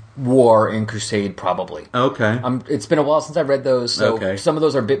Infinity War and Crusade, probably. Okay. It's been a while since I've read those, so some of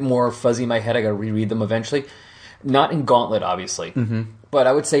those are a bit more fuzzy in my head. I gotta reread them eventually. Not in Gauntlet, obviously. Mm-hmm. But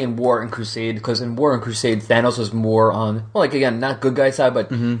I would say in War and Crusade, because in War and Crusade, Thanos was more on, again, not good guy side,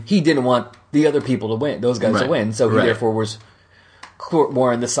 but he didn't want the other people to win, those guys to win, so he therefore was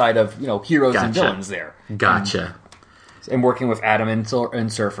more on the side of, heroes and villains there. Gotcha. And working with Adam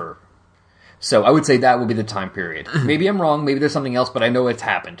and Surfer. So I would say that would be the time period. Maybe I'm wrong, maybe there's something else, but I know it's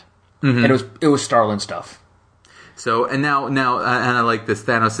happened. Mm-hmm. And it was Starlin stuff. So, and now, and I like this,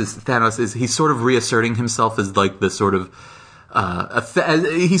 Thanos is, he's sort of reasserting himself as like the sort of,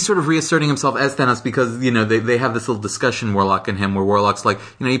 he's sort of reasserting himself as Thanos because, they have this little discussion, Warlock and him, where Warlock's like,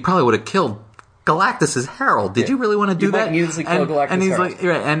 he probably would have killed Galactus' herald. Did you really want to do You might that? needlessly kill Galactus' and he's herald. like,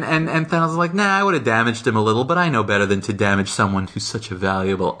 right, and Thanos is like, nah, I would have damaged him a little, but I know better than to damage someone who's such a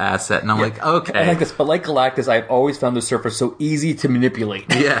valuable asset. And I'm like, okay. I like this, but like Galactus, I've always found the Surfer so easy to manipulate.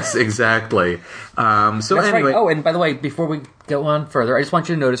 Yes, exactly. So That's anyway, right. Oh, and by the way, before we go on further, I just want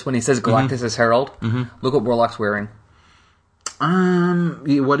you to notice when he says Galactus is herald, look what Warlock's wearing.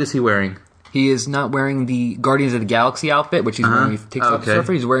 what is he wearing? He is not wearing the Guardians of the Galaxy outfit, which he's wearing when he takes off the Okay.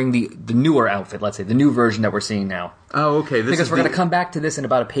 Surfer. He's wearing the newer outfit, let's say, the new version that we're seeing now. Oh, okay. This Because is we're going to come back to this in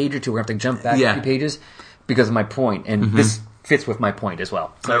about a page or two. We're going to have to jump back Yeah. a few pages because of my point, and this fits with my point as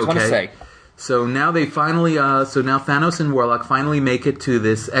well. So I just want to say, So now they finally, so now Thanos and Warlock finally make it to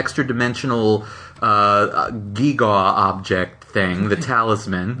this extra-dimensional Giga object thing, the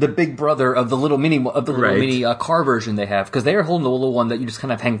talisman. the big brother of the little mini car version they have, because they are holding the little one that you just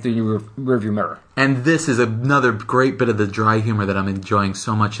kind of hang through your rearview mirror. And this is another great bit of the dry humor that I'm enjoying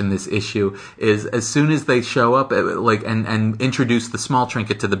so much in this issue, is as soon as they show up and introduce the small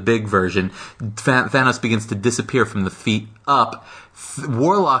trinket to the big version, Thanos begins to disappear from the feet up.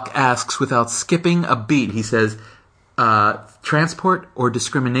 Warlock asks without skipping a beat, he says, transport or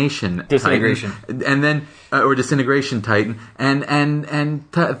discrimination? Disintegration. Titan? And then, or disintegration, Titan. And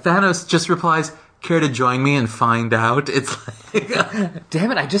Thanos just replies, care to join me and find out? It's like,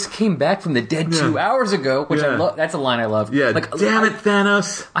 Damn it! I just came back from the dead 2 hours ago, which I Yeah. love. That's a line I love. yeah, Like, damn it,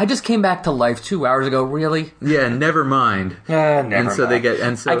 Thanos. I just came back to life 2 hours ago. Really? Yeah, never mind. Never And so mind. they get,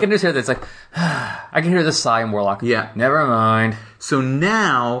 and so I can just hear this. Like, I can hear the sigh in Warlock. Yeah. Never mind. So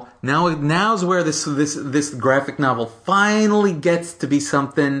now's where this graphic novel finally gets to be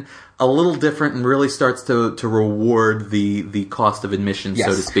something a little different and really starts to reward the cost of admission, so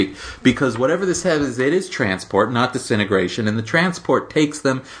Yes. to speak. Because whatever this has, it is transport, not disintegration, and the transport takes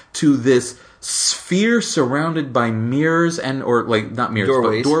them to this sphere surrounded by mirrors not mirrors,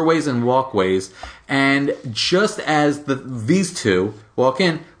 Doorways. but doorways and walkways. And just as these two walk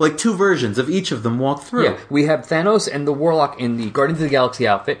in, like two versions of each of them walk through. Yeah, we have Thanos and the Warlock in the Guardians of the Galaxy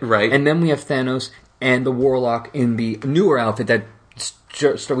outfit. Right. And then we have Thanos and the Warlock in the newer outfit that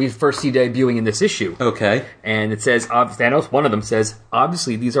we first see debuting in this issue. Okay. And it says, Thanos, one of them says,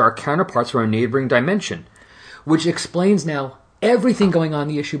 obviously these are our counterparts from a neighboring dimension. Which explains now everything going on in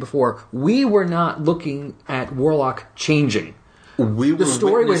the issue before. We were not looking at Warlock changing. The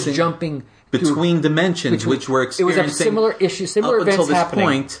story was jumping between dimensions, which were It was experiencing a similar issue, similar up events until this happening.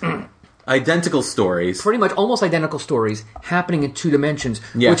 point. Identical stories. Pretty much almost identical stories happening in two dimensions,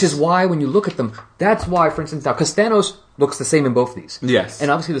 Yes. which is why when you look at them, that's why, for instance, now, because Thanos looks the same in both these. Yes. And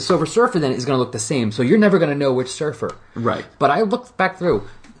obviously the Silver Surfer then is going to look the same, so you're never going to know which Surfer. Right. But I looked back through.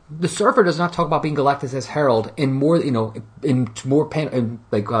 The Surfer does not talk about being Galactus as Herald in more,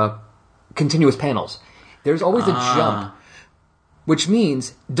 continuous panels. There's always a jump, which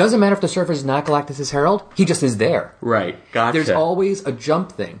means doesn't matter if the Surfer is not Galactus as Herald, he just is there. Right. Gotcha. There's always a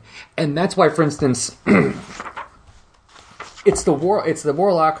jump thing, and that's why, for instance, it's the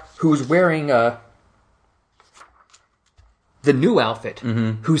Warlock who's wearing the new outfit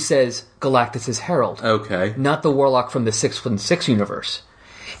who says Galactus is Herald, Okay. not the Warlock from the 616 universe.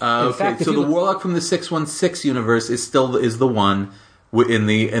 Okay. fact, if So you the look- Warlock from the 616 universe is the one in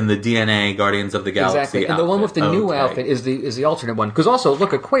the DNA Guardians of the Galaxy. Exactly, and the one with the new Okay. outfit is the alternate one. Because also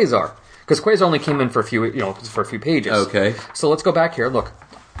look at Quasar, because Quasar only came in for a few pages. Okay. So let's go back here. Look,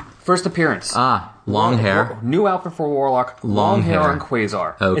 first appearance. Long hair. New outfit for Warlock. Long hair on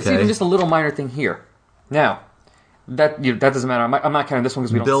Quasar. It's Okay. even just a little minor thing here. Now, that doesn't matter. I'm not counting this one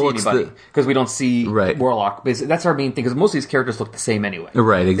because we don't Bill see looks anybody. Because we don't see Right. Warlock. Basically, that's our main thing. Because most of these characters look the same anyway.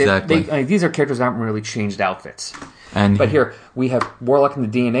 Right, exactly. These are characters that haven't really changed outfits. And But here we have Warlock in the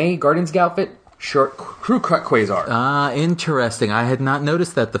DNA Guardians outfit. Short crew cut Quasar. Interesting. I had not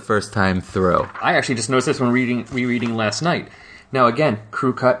noticed that the first time through. I actually just noticed this when rereading last night. Now again,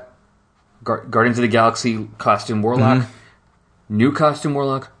 crew cut, Guardians of the Galaxy costume Warlock, new costume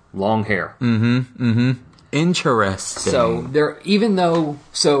Warlock, long hair. Interesting.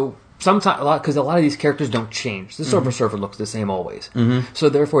 So sometimes because a lot of these characters don't change. The Silver Surfer looks the same always. So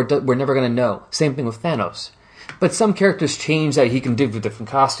therefore, we're never going to know. Same thing with Thanos. But some characters change that he can do with different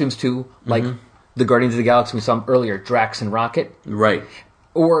costumes too, like the Guardians of the Galaxy we saw earlier, Drax and Rocket. Right.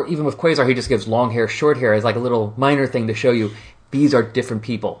 Or even with Quasar, he just gives long hair, short hair as like a little minor thing to show you these are different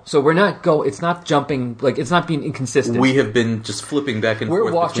people. So it's not jumping, it's not being inconsistent. We have been just flipping back and forth.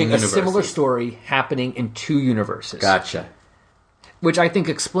 We're watching between a similar universes. story happening in two universes. Gotcha. Which I think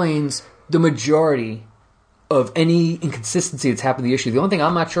explains the majority of any inconsistency that's happened in the issue. The only thing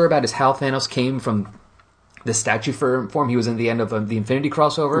I'm not sure about is how Thanos came from the statue form. He was in the end of the Infinity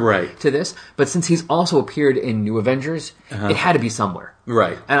crossover Right. to this. But since he's also appeared in New Avengers, it had to be somewhere.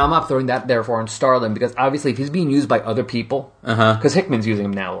 Right. And I'm not throwing that therefore on Starlin because obviously if he's being used by other people, because Hickman's using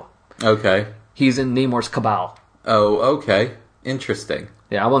him now, Okay. he's in Namor's Cabal. Oh, okay. Interesting.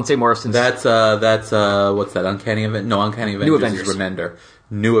 Yeah, I won't say more since That's what's that? Uncanny Avengers? No, Uncanny Avengers Avengers. is Remender.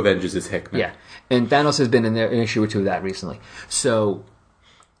 New Avengers is Hickman. Yeah, and Thanos has been in there an issue or two of that recently. So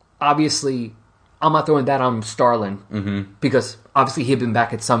obviously, I'm not throwing that on Starlin because obviously he had been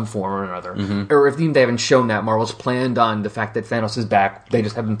back at some form or another. Or if even they haven't shown that, Marvel's planned on the fact that Thanos is back. They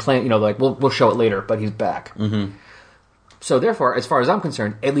just haven't planned. Like we'll show it later, but he's back. So therefore, as far as I'm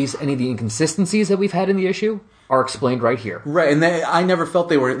concerned, at least any of the inconsistencies that we've had in the issue are explained right here. Right, and I never felt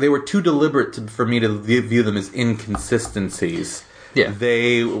they were too deliberate for me to view them as inconsistencies. Yeah.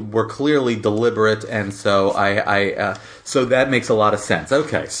 They were clearly deliberate, and so so that makes a lot of sense.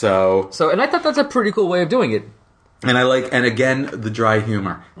 Okay, so And I thought that's a pretty cool way of doing it. and and again the dry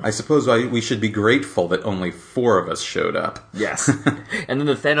humor. I suppose we should be grateful that only 4 of us showed up. Yes. And then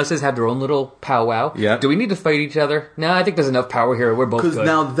the Thanoses have their own little powwow. Yeah. Do we need to fight each other? No, I think there's enough power here. We're both Because good.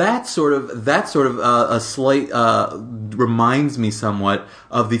 now that sort of a slight reminds me somewhat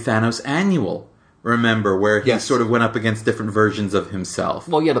of the Thanos Annual. Remember, where he Yes. sort of went up against different versions of himself.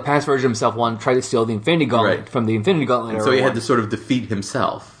 Well, yeah, the past version of himself tried to steal the Infinity Gauntlet Right. from the Infinity Gauntlet. And so era he had one. to sort of defeat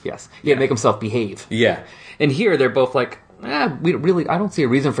himself. Yes. He had to make himself behave. Yeah. And here they're both like, we really, I don't see a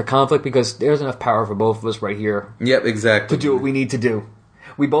reason for conflict because there's enough power for both of us right here Yep, exactly. to do what we need to do.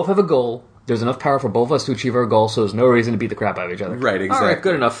 We both have a goal. There's enough power for both of us to achieve our goal, so there's no reason to beat the crap out of each other. Right, exactly. All right,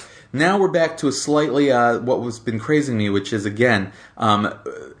 good enough. Now we're back to a slightly what was been crazing me, which is again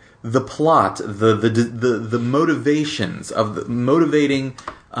the plot, the motivations of the motivating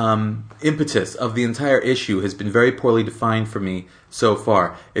impetus of the entire issue has been very poorly defined for me so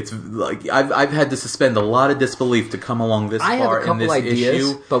far. It's like I've had to suspend a lot of disbelief to come along this I have far a in couple this ideas,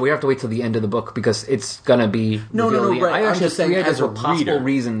 issue. but we have to wait till the end of the book because it's gonna be No, revealed. right. I I'm actually just saying, have as a possible reader.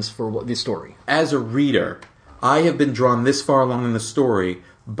 reasons for the story. As a reader, I have been drawn this far along in the story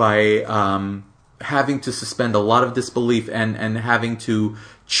by having to suspend a lot of disbelief and having to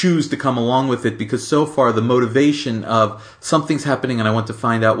choose to come along with it because so far the motivation of something's happening and I want to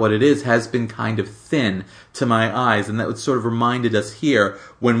find out what it is has been kind of thin to my eyes, and that was sort of reminded us here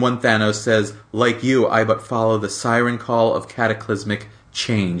when one Thanos says, "Like you, I but follow the siren call of cataclysmic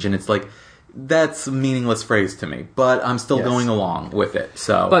change," and it's like, that's a meaningless phrase to me, but I'm still Yes. going along with it.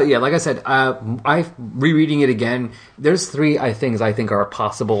 So, But yeah, like I said, I rereading it again. There's 3 things I think are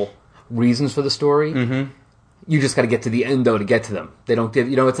possible reasons for the story. Mm-hmm. You just got to get to the end though to get to them. They don't give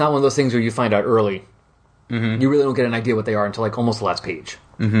it's not one of those things where you find out early. Mm-hmm. You really don't get an idea what they are until like almost the last page.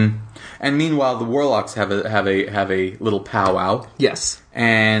 Mm-hmm. And meanwhile, the Warlocks have a little powwow. Yes.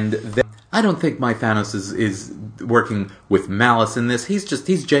 And I don't think my Thanos is working with malice in this. He's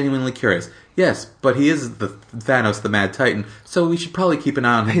genuinely curious. Yes, but he is the Thanos, the Mad Titan, so we should probably keep an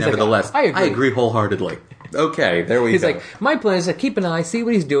eye on him He's like, nevertheless. I agree. Wholeheartedly. Okay, there we He's go. like, my plan is to keep an eye, see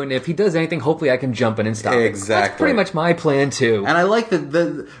what he's doing. If he does anything, hopefully I can jump in and stop it. Exactly. That's pretty much my plan too. And I like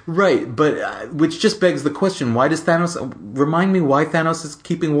right, but which just begs the question: why does Thanos remind me why Thanos is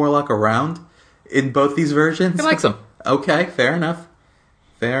keeping Warlock around in both these versions? He likes him. Okay, fair enough.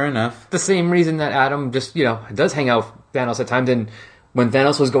 Fair enough. The same reason that Adam just, does hang out with Thanos at times. And when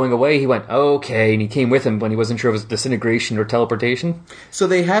Thanos was going away, he went, okay, and he came with him when he wasn't sure if it was disintegration or teleportation. So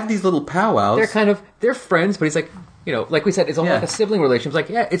they have these little powwows. They're friends, but he's like, like we said, it's almost Yeah. like a sibling relationship. It's like,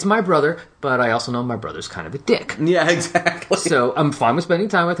 yeah, it's my brother, but I also know my brother's kind of a dick. Yeah, exactly. So I'm fine with spending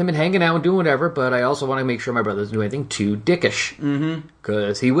time with him and hanging out and doing whatever, but I also want to make sure my brother doesn't do anything too dickish. Mm-hmm.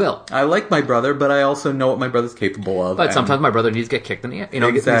 Because he will. I like my brother, but I also know what my brother's capable of. But and- sometimes my brother needs to get kicked in the ass. He's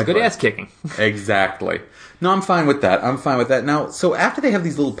Exactly. good ass kicking. Exactly. No, I'm fine with that. Now, so after they have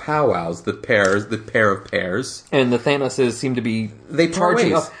these little powwows, the pair of pairs, And the Thanoses seem to be They part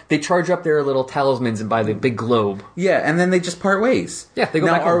charging ways. up. They charge up their little talismans and buy the big globe. yeah, and then they just part ways. Yeah, they go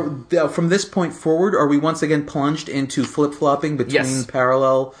now, back home. From this point forward, are we once again plunged into flip-flopping between Yes.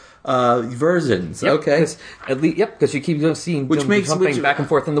 parallel versions? Yep, Okay. because you keep seeing Which them makes- jumping which- back and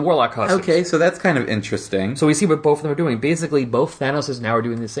forth in the Warlock costumes. Okay, so that's kind of interesting. So we see what both of them are doing. Basically, both Thanoses now are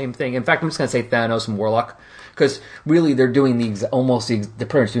doing the same thing. In fact, I'm just going to say Thanos and Warlock, because really they're doing they're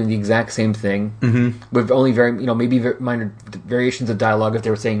pretty much doing the exact same thing, with only maybe minor variations of dialogue. If they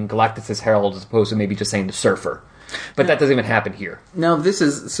were saying Galactus' Herald as opposed to maybe just saying the Surfer, but that doesn't even happen here. Now this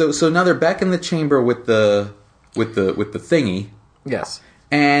is so now they're back in the chamber with the thingy. Yes.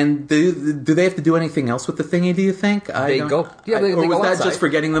 And do they have to do anything else with the thingy? Do you think They go or go was that outside. just for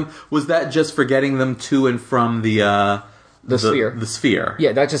getting them? Was that just for getting them to and from the The sphere. The sphere.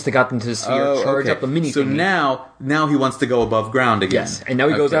 Yeah, that just got them to the sphere, charge up the mini So thingy. now he wants to go above ground again. Yes, and now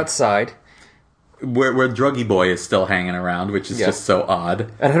he goes outside. Where Druggy Boy is still hanging around, which is just so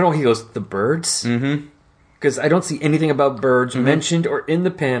odd. And I don't know, he goes, the birds? Mm-hmm. Because I don't see anything about birds mentioned or in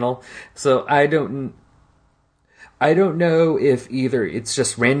the panel, so I don't know if either it's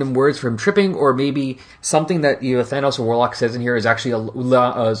just random words from tripping, or maybe something that either Thanos or Warlock says in here is actually a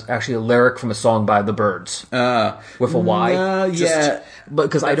lyric from a song by the Birds with a Y. Yeah, but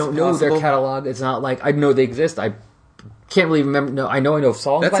because I don't know their catalog, it's not like I know they exist. I can't really remember. No, I know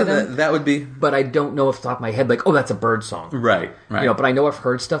songs by them. That would be, but I don't know off the top of my head. Like, oh, that's a Bird song, right? But I know I've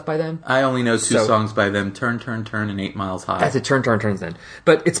heard stuff by them. I only know two songs by them: "Turn, Turn, Turn" and "8 Miles High." That's a turns then.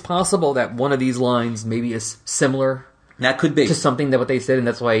 But it's possible that one of these lines maybe is similar. That could be to something that what they said, and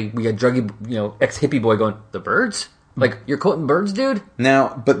that's why we got Druggy, ex-hippie boy going, the birds? Like, you're quoting birds, dude?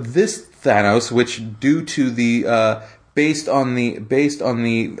 Now, but this Thanos, which due to the based on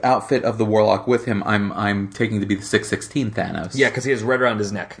the outfit of the Warlock with him, I'm taking to be the 616 Thanos. Yeah, because he has red around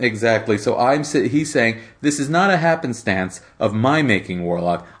his neck. Exactly. So he's saying this is not a happenstance of my making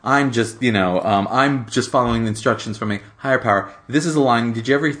Warlock. I'm just I'm just following the instructions from a higher power. This is a line. Did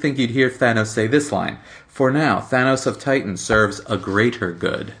you ever think you'd hear Thanos say this line? For now, Thanos of Titan serves a greater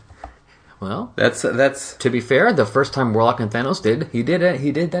good. Well, that's to be fair. The first time Warlock and Thanos he did it.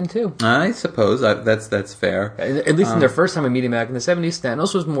 He did then too. I suppose that's fair. At least in their first time of meeting back in the 70s,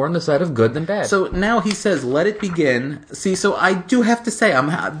 Thanos was more on the side of good than bad. So now he says, "Let it begin." See, so I do have to say,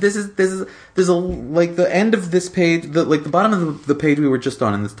 this is like the end of this page, the bottom of the page we were just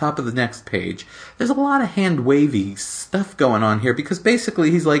on, and the top of the next page. There's a lot of hand wavy stuff going on here because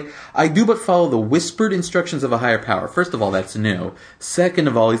basically he's like, "I do but follow the whispered instructions of a higher power." First of all, that's new. Second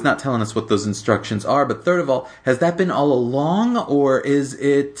of all, he's not telling us what those instructions are. But third of all, has that been all along, or is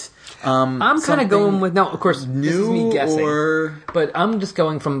it? I'm kind of going with of course, new, this is me guessing, but I'm just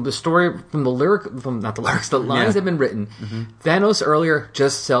going from the story, from the lines have been written. Mm-hmm. Thanos earlier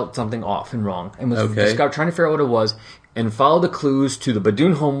just felt something off and wrong, and was just trying to figure out what it was, and followed the clues to the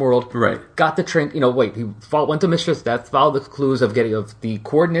Badoon homeworld. Right, got the train. He went to Mistress Death, followed the clues of the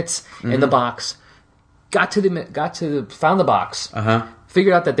coordinates in the box, found the box.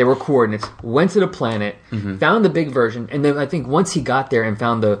 Figured out that they were coordinates, went to the planet, found the big version, and then I think once he got there and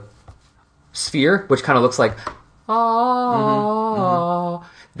found the sphere, which kind of looks like,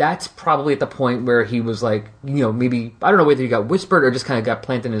 that's probably at the point where he was like, maybe, I don't know whether he got whispered or just kind of got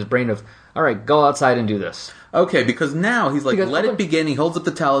planted in his brain of, all right, go outside and do this. Okay, because now he's like, let it begin. He holds up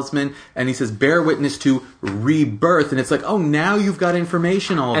the talisman and he says, bear witness to rebirth. And it's like, oh, now you've got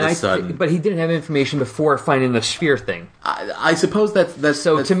information all of a sudden. But he didn't have information before finding the sphere thing. I suppose that's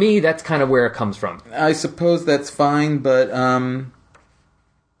so to me, that's kind of where it comes from. I suppose that's fine, but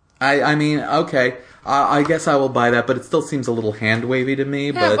I mean, okay. I guess I will buy that, but it still seems a little hand-wavy to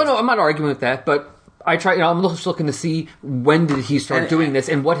me. Yeah, but no, I'm not arguing with that, but I try. I'm just looking to see when did he start doing this,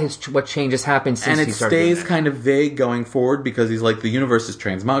 and what changes happened since he started. And it stays kind of vague going forward because he's like, the universe is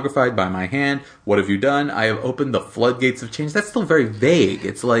transmogrified by my hand. What have you done? I have opened the floodgates of change. That's still very vague.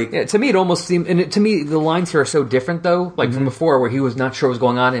 It's like, to me, it almost seemed. And to me, the lines here are so different, though. Like from before, where he was not sure what was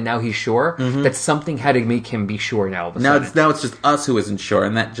going on, and now he's sure. That something had to make him be sure now. Now it's just us who isn't sure,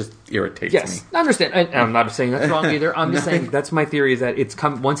 and that just irritates me. Yes, I understand. I'm not saying that's wrong either. I'm just saying that's my theory. Is that it's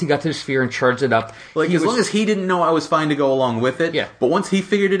come once he got to the sphere and charged it up. Like, as long as he didn't know, I was fine to go along with it. Yeah. But once he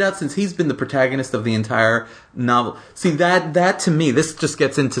figured it out, since he's been the protagonist of the entire novel, see, that to me, this just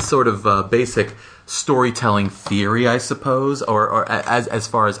gets into sort of basic storytelling theory, I suppose, or as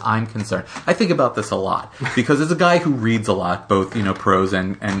far as I'm concerned. I think about this a lot because as a guy who reads a lot, both prose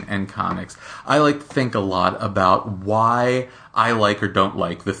and comics, I like to think a lot about why I like or don't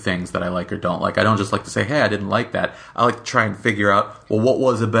like the things that I like or don't like. I don't just like to say, hey, I didn't like that. I like to try and figure out, well, what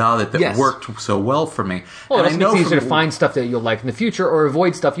was about it that worked so well for me. Well, it makes it easier to find stuff that you'll like in the future or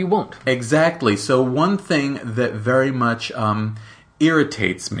avoid stuff you won't. Exactly. So one thing that very much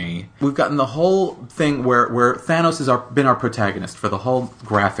irritates me, we've gotten the whole thing where Thanos has been our protagonist for the whole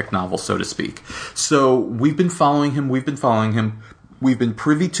graphic novel, so to speak. So we've been following him. We've been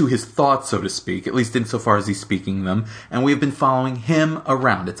privy to his thoughts, so to speak, at least insofar as he's speaking them, and we've been following him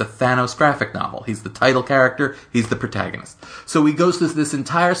around. It's a Thanos graphic novel. He's the title character. He's the protagonist. So he goes through this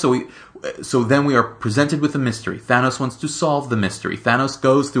entire... So then we are presented with a mystery. Thanos wants to solve the mystery. Thanos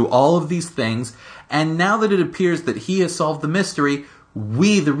goes through all of these things, and now that it appears that he has solved the mystery,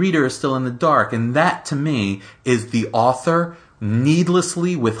 we, the reader, are still in the dark. And that, to me, is the author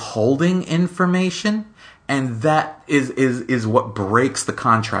needlessly withholding information And that is what breaks the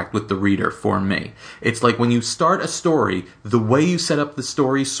contract with the reader for me. It's like when you start a story, the way you set up the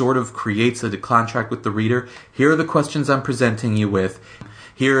story sort of creates a contract with the reader. Here are the questions I'm presenting you with.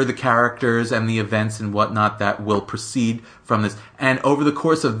 Here are the characters and the events and whatnot that will proceed from this. And over the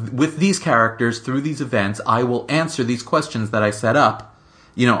course of, with these characters, through these events, I will answer these questions that I set up.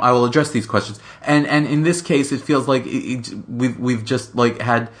 I will address these questions. And in this case, it feels like we've just like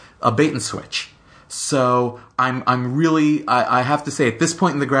had a bait and switch. So I'm really, I have to say, at this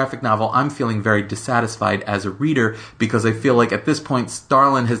point in the graphic novel, I'm feeling very dissatisfied as a reader, because I feel like at this point,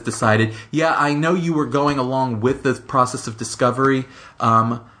 Starlin has decided, yeah, I know you were going along with the process of discovery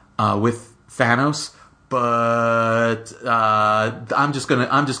with Thanos, but I'm just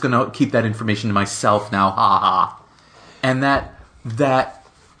gonna keep that information to myself now, ha. And that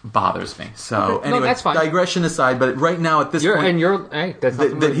bothers me. So okay. Anyway, no, that's fine. Digression aside, but right now at this point, hey, that's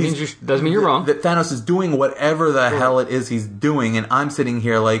not, doesn't mean you're wrong. That Thanos is doing whatever the hell it is he's doing, and I'm sitting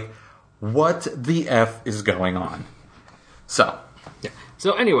here like, what the F is going on? So. Yeah.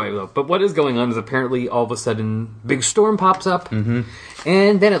 So anyway, though, but what is going on is apparently all of a sudden big storm pops up, and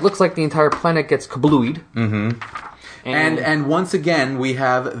then it looks like the entire planet gets kablooied. And once again, we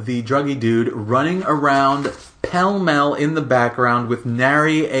have the druggy dude running around pell-mell in the background with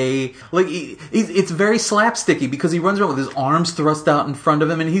nary it's very slapsticky, because he runs around with his arms thrust out in front of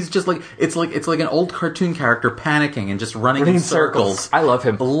him, and he's just like, it's like an old cartoon character panicking and just running in circles. I love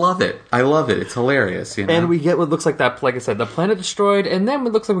him. I love it. It's hilarious. And we get what looks like that, like I said, the planet destroyed, and then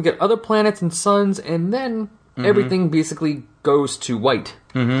it looks like we get other planets and suns, and then everything basically goes to white.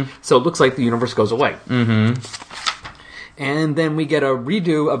 So it looks like the universe goes away. And then we get a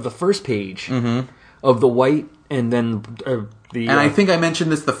redo of the first page of the white, and then the... And I think I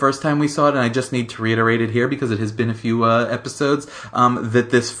mentioned this the first time we saw it, and I just need to reiterate it here because it has been a few episodes, that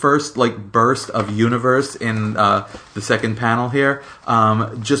this first burst of universe in the second panel here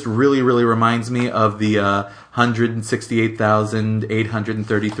just really, really reminds me of the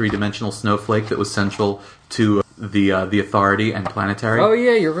 168,833 dimensional snowflake that was central to the Authority and Planetary. Oh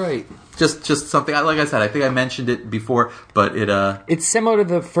yeah, you're right. Just something, like I said, I think I mentioned it before, but it's similar to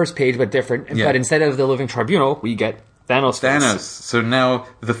the first page, but different. Yeah. But instead of the Living Tribunal, we get Thanos. So now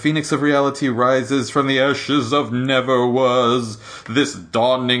the Phoenix of Reality rises from the ashes of never was. This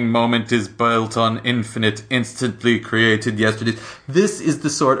dawning moment is built on infinite, instantly created yesterdays. This is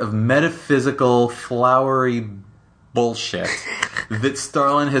the sort of metaphysical, flowery bullshit that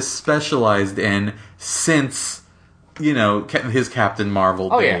Starlin has specialized in since... his Captain Marvel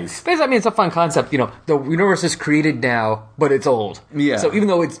days. Yeah. I mean, it's a fun concept. The universe is created now, but it's old. Yeah. So even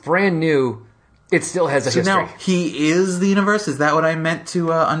though it's brand new, it still has a history. Now, he is the universe? Is that what I meant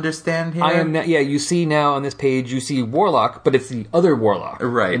to understand here? You see now on this page, you see Warlock, but it's the other Warlock.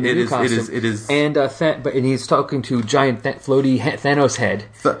 Right. In the new costume. It is. And, and he's talking to giant floaty Thanos head.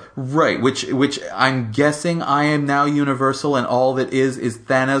 Right, which I'm guessing I am now universal, and all that is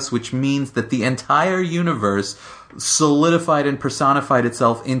Thanos, which means that the entire universe solidified and personified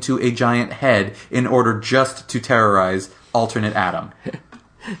itself into a giant head in order just to terrorize alternate Adam.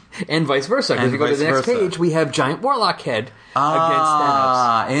 And vice versa. Because if you go to the next page, we have giant Warlock head against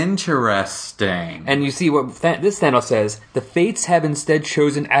Thanos. Interesting. And you see what this Thanos says: the fates have instead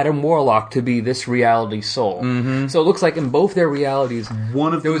chosen Adam Warlock to be this reality soul. So it looks like in both their realities,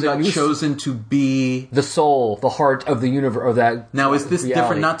 one of them got chosen to be the soul, the heart of the universe. Of that. Now, is this reality.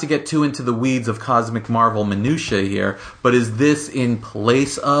 different? Not to get too into the weeds of cosmic Marvel minutia here, but is this in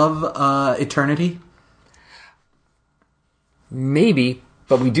place of Eternity? Maybe.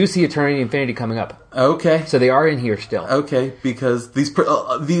 But we do see Eternity and Infinity coming up. Okay. So they are in here still. Okay, because these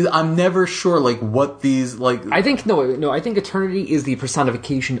I'm never sure what these I think I think Eternity is the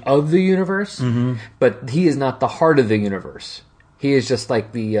personification of the universe, but he is not the heart of the universe. He is just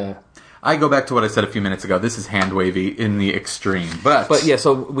like the I go back to what I said a few minutes ago. This is hand wavy in the extreme. But yeah,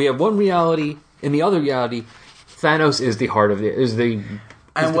 so we have one reality. In the other reality, Thanos is the heart of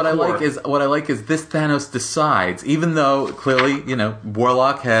And what I like is this Thanos decides, even though clearly,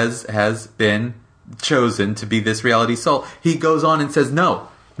 Warlock has been chosen to be this reality soul, he goes on and says, No,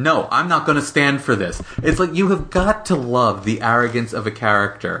 I'm not going to stand for this. It's like, you have got to love the arrogance of a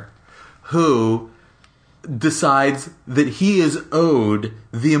character who decides that he is owed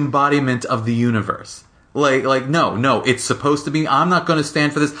the embodiment of the universe. No, it's supposed to be, I'm not going to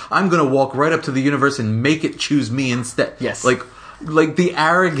stand for this. I'm going to walk right up to the universe and make it choose me instead. Yes. The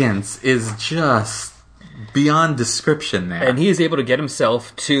arrogance is just beyond description there. And he is able to get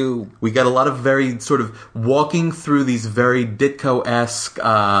himself to... We got a lot of very sort of walking through these very Ditko-esque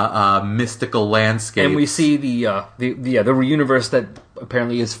mystical landscapes. And we see the universe that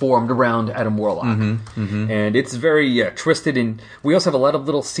apparently is formed around Adam Warlock. And it's very twisted, and we also have a lot of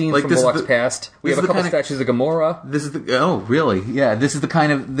little scenes from Warlock's past. We have a couple statues of Gamora. This is really? Yeah, that's the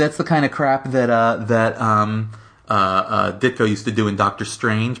kind of crap that Ditko used to do in Doctor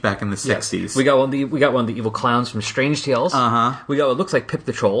Strange back in the 60s. Yes. We got one of the evil clowns from Strange Tales. We got what looks like Pip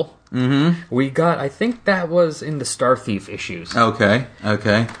the Troll. We got, I think that was in the Star Thief issues. Okay.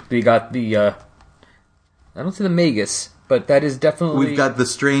 We got the I don't see the Magus, but that is definitely... We've got the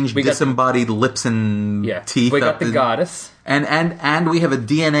strange disembodied lips and teeth. We got the goddess. And we have a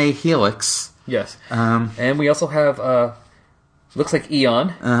DNA helix. Yes. And we also have, looks like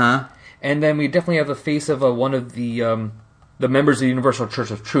Eon. And then we definitely have the face of one of the members of the Universal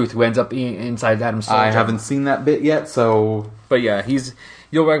Church of Truth who ends up inside Adam's soul. I haven't seen that bit yet, so... But yeah, once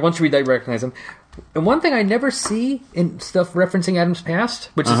you read that, you recognize him. And one thing I never see in stuff referencing Adam's past,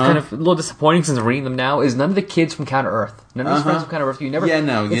 which is kind of a little disappointing since I'm reading them now, is none of the kids from Counter Earth. None of his friends from Counter Earth. You never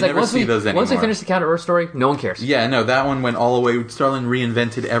see those anymore. Once we finish the Counter Earth story, no one cares. Yeah, no, that one went all the way. Starlin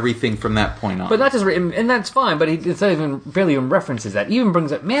reinvented everything from that point on. But not just, and that's fine. But it's not even barely even references that. Even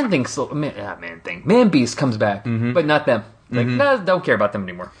brings up Man Beast comes back, but not them. Like, don't care about them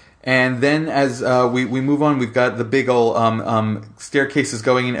anymore. And then as we move on, we've got the big old staircases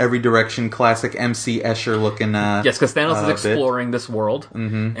going in every direction, classic MC Escher looking... yes, because Thanos is exploring this world,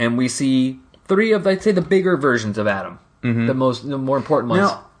 and we see three of, I'd say, the bigger versions of Adam, the more important ones.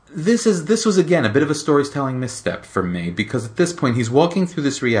 Now, this was, again, a bit of a storytelling misstep for me, because at this point, he's walking through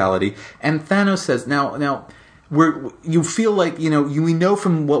this reality, and Thanos says, now... you feel like, we know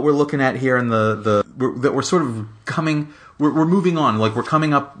from what we're looking at here in that we're sort of coming... We're moving on, like we're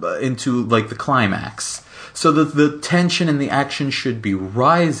coming up into like the climax. So the tension and the action should be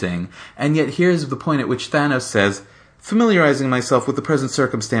rising, and yet here's the point at which Thanos says, familiarizing myself with the present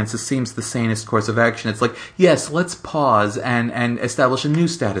circumstances seems the sanest course of action. It's like, yes, let's pause and establish a new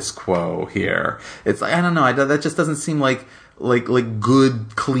status quo here. It's like, I don't know, that just doesn't seem like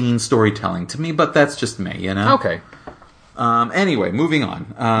good, clean storytelling to me, but that's just me, Okay. Anyway, moving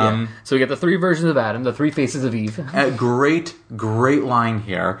on. So we got the three versions of Adam, the three faces of Eve. Great line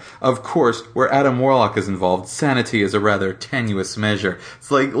here. Of course, where Adam Warlock is involved, sanity is a rather tenuous measure. It's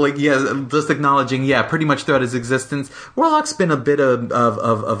like just acknowledging, pretty much throughout his existence, Warlock's been a bit of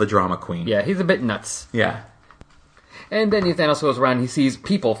a drama queen. Yeah, he's a bit nuts. Yeah. And then Thanos goes around, he sees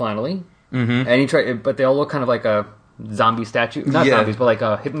people finally, and but they all look kind of like a zombie statue. Not zombies, but like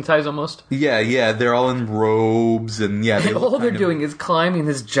hypnotized almost. Yeah, they're all in robes, and and all they're doing is climbing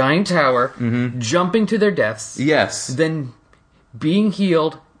this giant tower, jumping to their deaths. Yes. Then being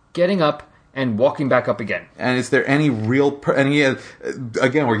healed, getting up, and walking back up again. And is there any real...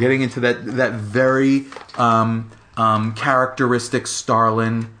 again, we're getting into that very characteristic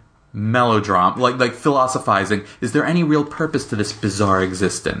Starlin melodrama, like philosophizing. Is there any real purpose to this bizarre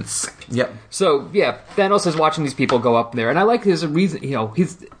existence? Yep. So Thanos is watching these people go up there, and I like his reason.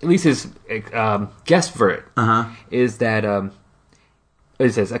 He's at least his guess for it is that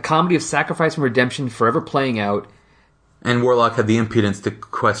it says a comedy of sacrifice and redemption forever playing out. And Warlock had the impudence to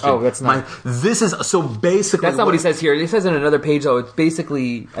question. Oh, that's not... This is... So basically... That's not what he says here. He says in another page, though, it's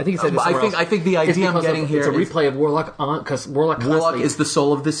basically... I think he said this somewhere else. I think the idea I'm getting here is... It's a replay of Warlock because Warlock is the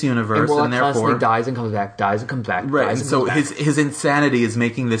soul of this universe, and Warlock therefore... constantly dies and comes back, dies and comes back, right, dies and so comes back. his insanity is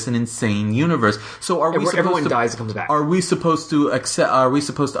making this an insane universe. So everyone dies and comes back. Are we supposed to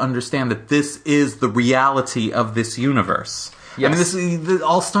understand that this is the reality of this universe? Yes. I mean,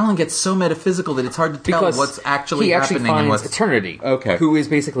 all Starlin gets so metaphysical that it's hard to tell what's actually happening. He actually finds Eternity, who is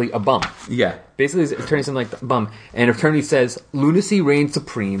basically a bum. Yeah. Basically, Eternity something like a bum. And Eternity says, lunacy reigns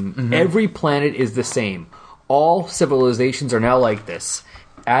supreme. Every planet is the same. All civilizations are now like this.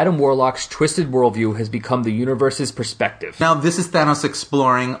 Adam Warlock's twisted worldview has become the universe's perspective. Now, this is Thanos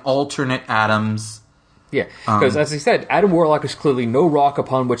exploring alternate Adams. Yeah, because as I said, Adam Warlock is clearly no rock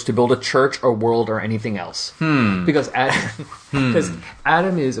upon which to build a church or world or anything else. Because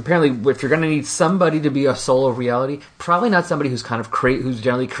Adam is apparently, if you're going to need somebody to be a soul of reality, probably not somebody who's kind of who's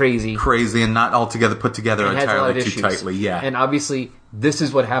generally crazy and not altogether put together entirely too tightly. Yeah, and obviously this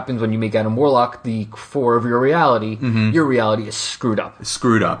is what happens when you make Adam Warlock the core of your reality. Your reality is screwed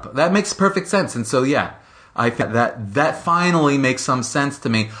up. That makes perfect sense, and so I think that finally makes some sense to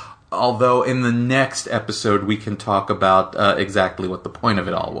me. Although in the next episode we can talk about exactly what the point of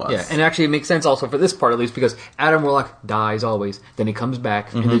it all was. Yeah, and actually it makes sense also for this part at least because Adam Warlock dies always, then he comes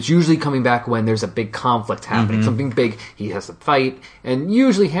back, and it's usually coming back when there's a big conflict happening, something big, he has to fight, and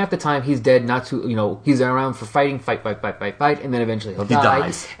usually half the time he's dead, he's around for fight, and then eventually he'll die. He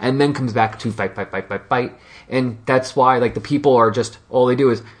dies. And then comes back to fight, and that's why the people are just, all they do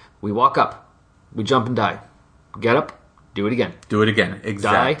is, we walk up, we jump and die, get up, do it again. Do it again.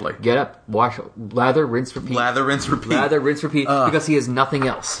 Exactly. Die, get up, wash, lather, rinse, repeat. Lather, rinse, repeat. Lather, rinse, repeat. Because he has nothing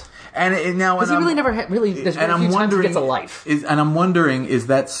else. And Because he really never there's very few times he gets a life. And I'm wondering, is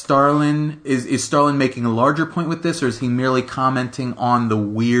that Starlin, is Starlin making a larger point with this, or is he merely commenting on the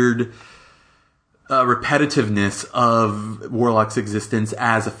weird repetitiveness of Warlock's existence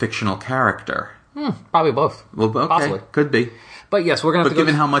as a fictional character? Probably both. Well, okay. Possibly. Could be. But yes, we're going to have to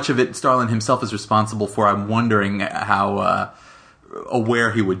given how much of it Starlin himself is responsible for, I'm wondering how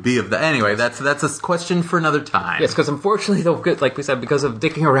aware he would be of that. Anyway, that's a question for another time. Yes, because unfortunately, though, like we said, because of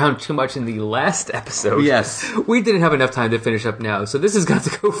dicking around too much in the last episode, yes, we didn't have enough time to finish up now. So this has got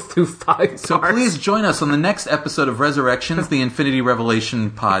to go through 5 parts. So please join us on the next episode of Resurrections, the Infinity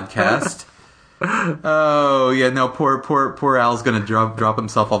Revelation podcast. Oh yeah, no, poor Al's gonna drop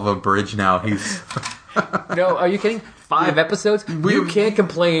himself off a bridge now. He's no, are you kidding? 5 episodes? You can't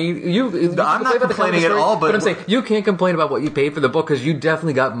complain. I'm not complaining at all, but I'm saying you can't complain about what you paid for the book because you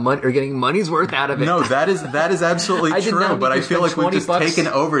definitely got money or getting money's worth out of it. No, that is absolutely true. But I feel like we've just taken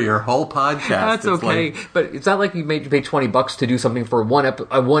over your whole podcast. That's okay, but it's not like you pay $20 to do something for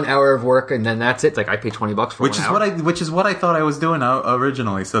 1 hour of work and then that's it. It's like I pay $20 for 1 hour. Which is what I thought I was doing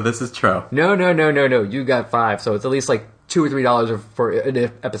originally. So this is true. No. You got 5, so it's at least like $2 or $3 for an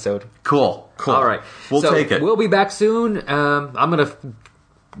episode. Cool. All right, we'll take it. We'll be back soon. I'm gonna,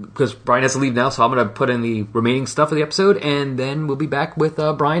 because Brian has to leave now, so I'm gonna put in the remaining stuff of the episode, and then we'll be back with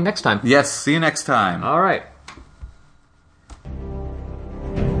Brian next time. Yes, see you next time. All right.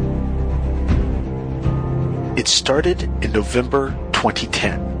 It started in November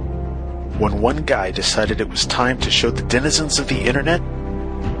 2010, when one guy decided it was time to show the denizens of the internet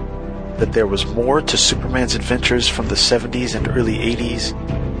that there was more to Superman's adventures from the 70s and early 80s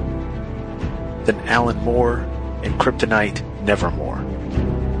than Alan Moore and Kryptonite Nevermore.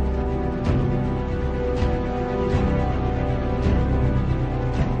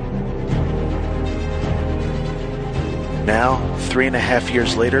 Now, 3.5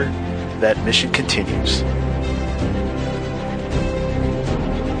 years later, that mission continues.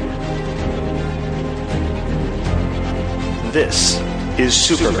 This is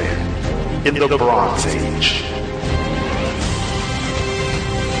Superman in the Bronze Age.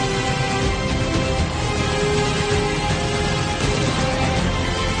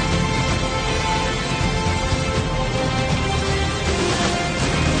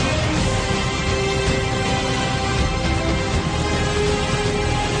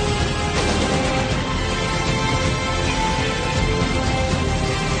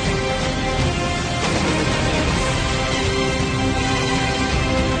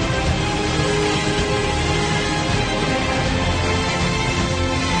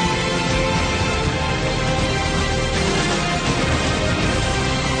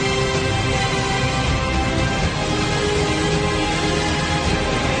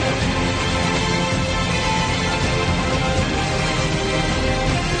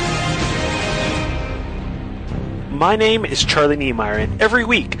 My name is Charlie Niemeyer, and every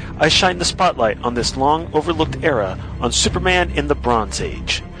week I shine the spotlight on this long-overlooked era on Superman in the Bronze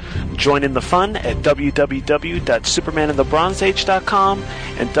Age. Join in the fun at www.supermaninthebronzeage.com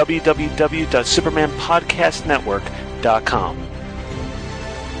and www.supermanpodcastnetwork.com.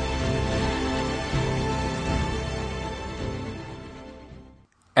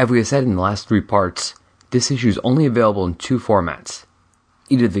 As we have said in the last 3 parts, this issue is only available in 2 formats,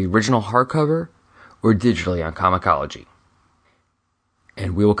 either the original hardcover or digitally on Comixology.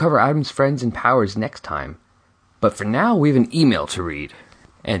 And we will cover Adam's friends and powers next time, but for now we have an email to read.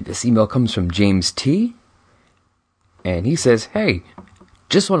 And this email comes from James T. And he says, "Hey,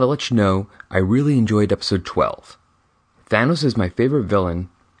 just want to let you know I really enjoyed episode 12. Thanos is my favorite villain,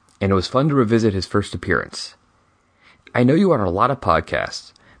 and it was fun to revisit his first appearance. I know you are on a lot of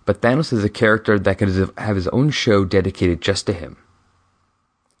podcasts, but Thanos is a character that could have his own show dedicated just to him.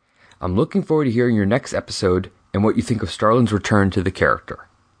 I'm looking forward to hearing your next episode and what you think of Starlin's return to the character.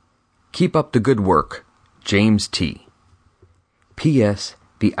 Keep up the good work, James T. P.S.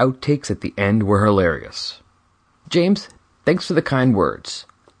 The outtakes at the end were hilarious." James, thanks for the kind words.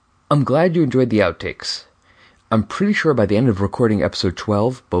 I'm glad you enjoyed the outtakes. I'm pretty sure by the end of recording episode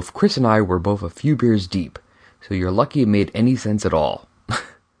 12, both Chris and I were both a few beers deep, so you're lucky it made any sense at all.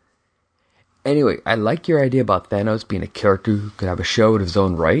 Anyway, I like your idea about Thanos being a character who could have a show in his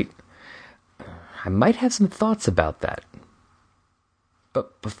own right. I might have some thoughts about that.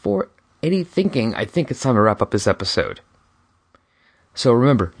 But before any thinking, I think it's time to wrap up this episode. So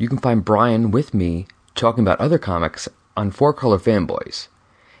remember, you can find Brian with me talking about other comics on 4Color Fanboys.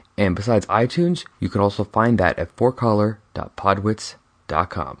 And besides iTunes, you can also find that at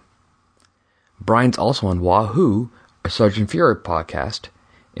 4color.podwits.com. Brian's also on Wahoo a Sergeant Fury podcast,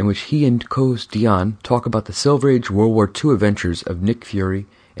 in which he and co-host Dion talk about the Silver Age World War II adventures of Nick Fury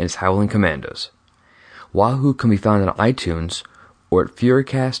and his Howling Commandos. Wahoo can be found on iTunes or at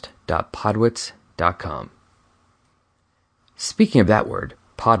furycast.podwits.com. Speaking of that word,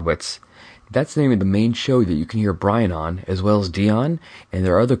 Podwits, that's the name of the main show that you can hear Brian on, as well as Dion and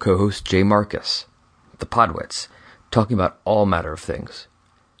their other co-host Jay Marcus, the Podwits, talking about all matter of things.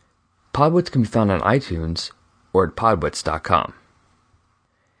 Podwits can be found on iTunes or at podwits.com.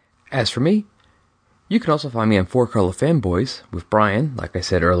 As for me, you can also find me on Four Color Fanboys with Brian, like I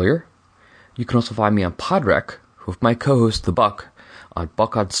said earlier. You can also find me on Podrec with my co-host The Buck on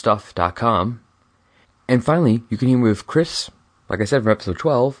buckonstuff.com. And finally, you can hear me with Chris, like I said from episode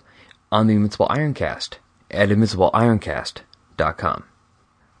 12, on the Invincible Ironcast at invincibleironcast.com.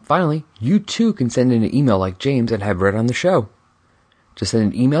 Finally, you too can send in an email like James and have read on the show. Just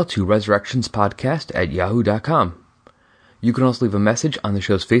send an email to resurrectionspodcast@yahoo.com. You can also leave a message on the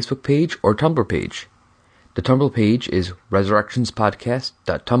show's Facebook page or Tumblr page. The Tumblr page is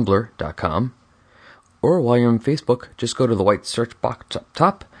resurrectionspodcast.tumblr.com. Or while you're on Facebook, just go to the white search box up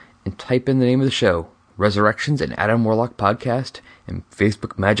top and type in the name of the show, Resurrections and Adam Warlock Podcast, and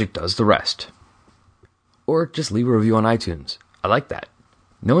Facebook magic does the rest. Or just leave a review on iTunes. I like that.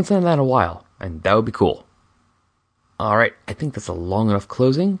 No one's done that in a while, and that would be cool. Alright, I think that's a long enough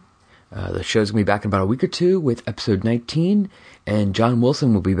closing. The show's going to be back in about a week or two with episode 19, and John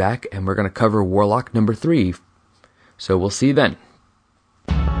Wilson will be back, and we're going to cover Warlock number 3. So we'll see you then.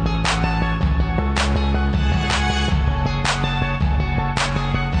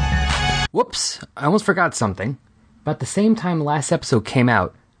 Whoops, I almost forgot something. About the same time last episode came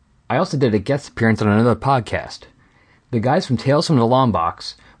out, I also did a guest appearance on another podcast. The guys from Tales from the Long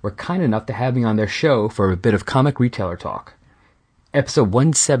Box were kind enough to have me on their show for a bit of comic retailer talk. Episode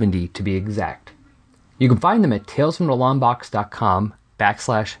 170 to be exact. You can find them at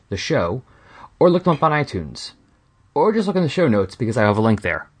talesfromthelongbox.com/the show, or look them up on iTunes. Or just look in the show notes because I have a link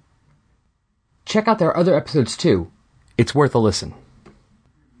there. Check out their other episodes too. It's worth a listen.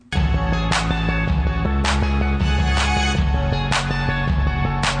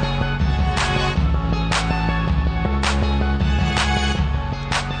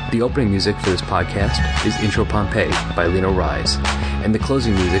 The opening music for this podcast is Intro Pompeii by Lino Rise, and the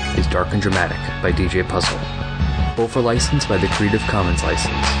closing music is Dark and Dramatic by DJ Puzzle. Both are licensed by the Creative Commons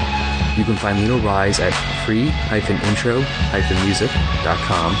license. You can find Lino Rise at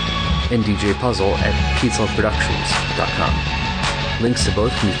free-intro-music.com and DJ Puzzle at peatslugproductions.com. Links to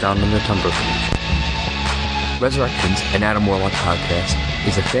both can be found on the Tumblr page. Resurrections, an Adam Warlock podcast,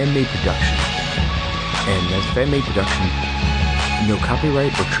 is a fan-made production. And as a fan-made production, no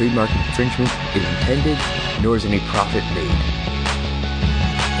copyright or trademark infringement is intended, nor is any profit made.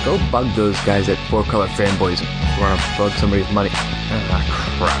 Go bug those guys at Four Color Fanboys who want to bug somebody's money. Ah,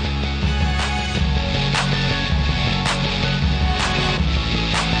 crap.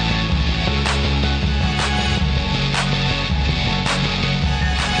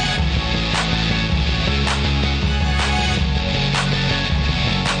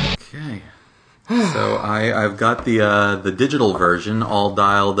 So I've got the digital version all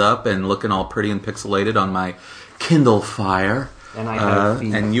dialed up and looking all pretty and pixelated on my Kindle Fire. And I have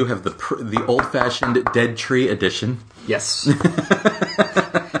and you have the old-fashioned Dead Tree edition. Yes.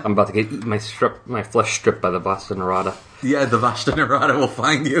 I'm about to get my flesh stripped by the Vashta Nerada. Yeah, the Vashta Nerada will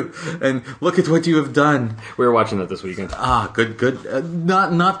find you. And look at what you have done. We were watching that this weekend. Ah, good.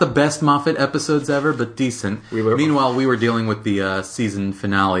 Not the best Moffat episodes ever, but decent. Meanwhile, we were dealing with the season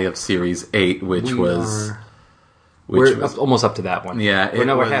finale of Series 8, we're almost up to that one. Yeah.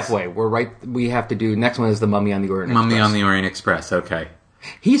 We're halfway. We're right. We have to do... Next one is the Mummy on the Orient Express. Mummy on the Orient Express, okay.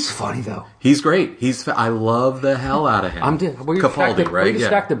 He's funny, though. He's great. I love the hell out of him. Capaldi, right? What are you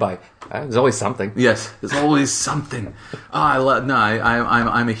distracted by? There's always something. Yes, there's always something. I'm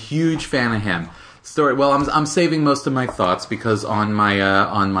a huge fan of him. Well, I'm saving most of my thoughts because on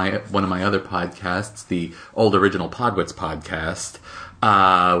my one of my other podcasts, the old original Podwits podcast,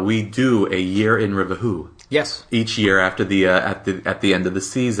 we do a year in Revahoo. Yes. Each year after the at the end of the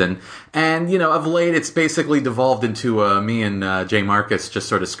season, and of late it's basically devolved into me and Jay Marcus just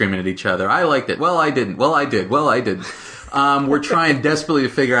sort of screaming at each other. I liked it. Well, I didn't. Well, I did. Well, I did. We're trying desperately to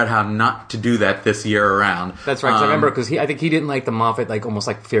figure out how not to do that this year around. That's right. 'Cause I remember because I think he didn't like the Moffat almost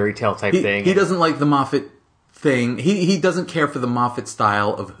like fairy tale type thing. He doesn't like the Moffat thing. He doesn't care for the Moffat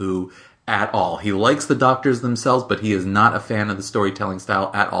style of Who at all. He likes the Doctors themselves, but he is not a fan of the storytelling style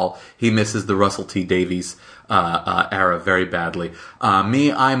at all. He misses the Russell T Davies era very badly.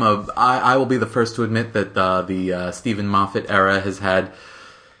 I will be the first to admit that the Stephen Moffat era has had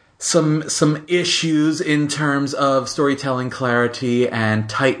some issues in terms of storytelling clarity and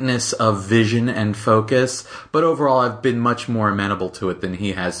tightness of vision and focus, but overall I've been much more amenable to it than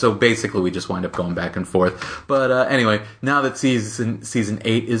he has. So basically we just wind up going back and forth. But anyway, now that season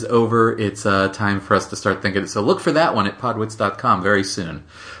 8 is over, it's time for us to start thinking. So look for that one at podwits.com very soon.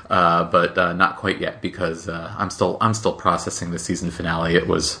 But not quite yet, because I'm still processing the season finale. It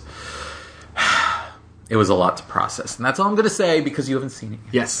was a lot to process. And that's all I'm going to say, because you haven't seen it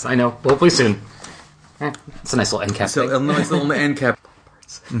yet. Yes, I know. Hopefully soon. It's a nice little end cap. So, a nice little end cap.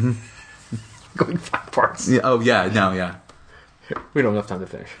 Going 5 parts. Yeah, oh, yeah, no, yeah. We don't have enough time to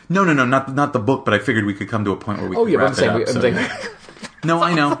finish. No, not the book, but I figured we could come to a point where we could wrap it up. No,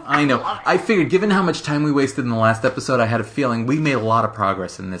 I know. I figured, given how much time we wasted in the last episode, I had a feeling we made a lot of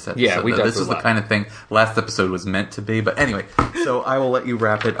progress in this episode. Yeah, we did. This was the kind of thing last episode was meant to be. But anyway, so I will let you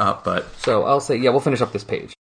wrap it up. But so I'll say, yeah, we'll finish up this page.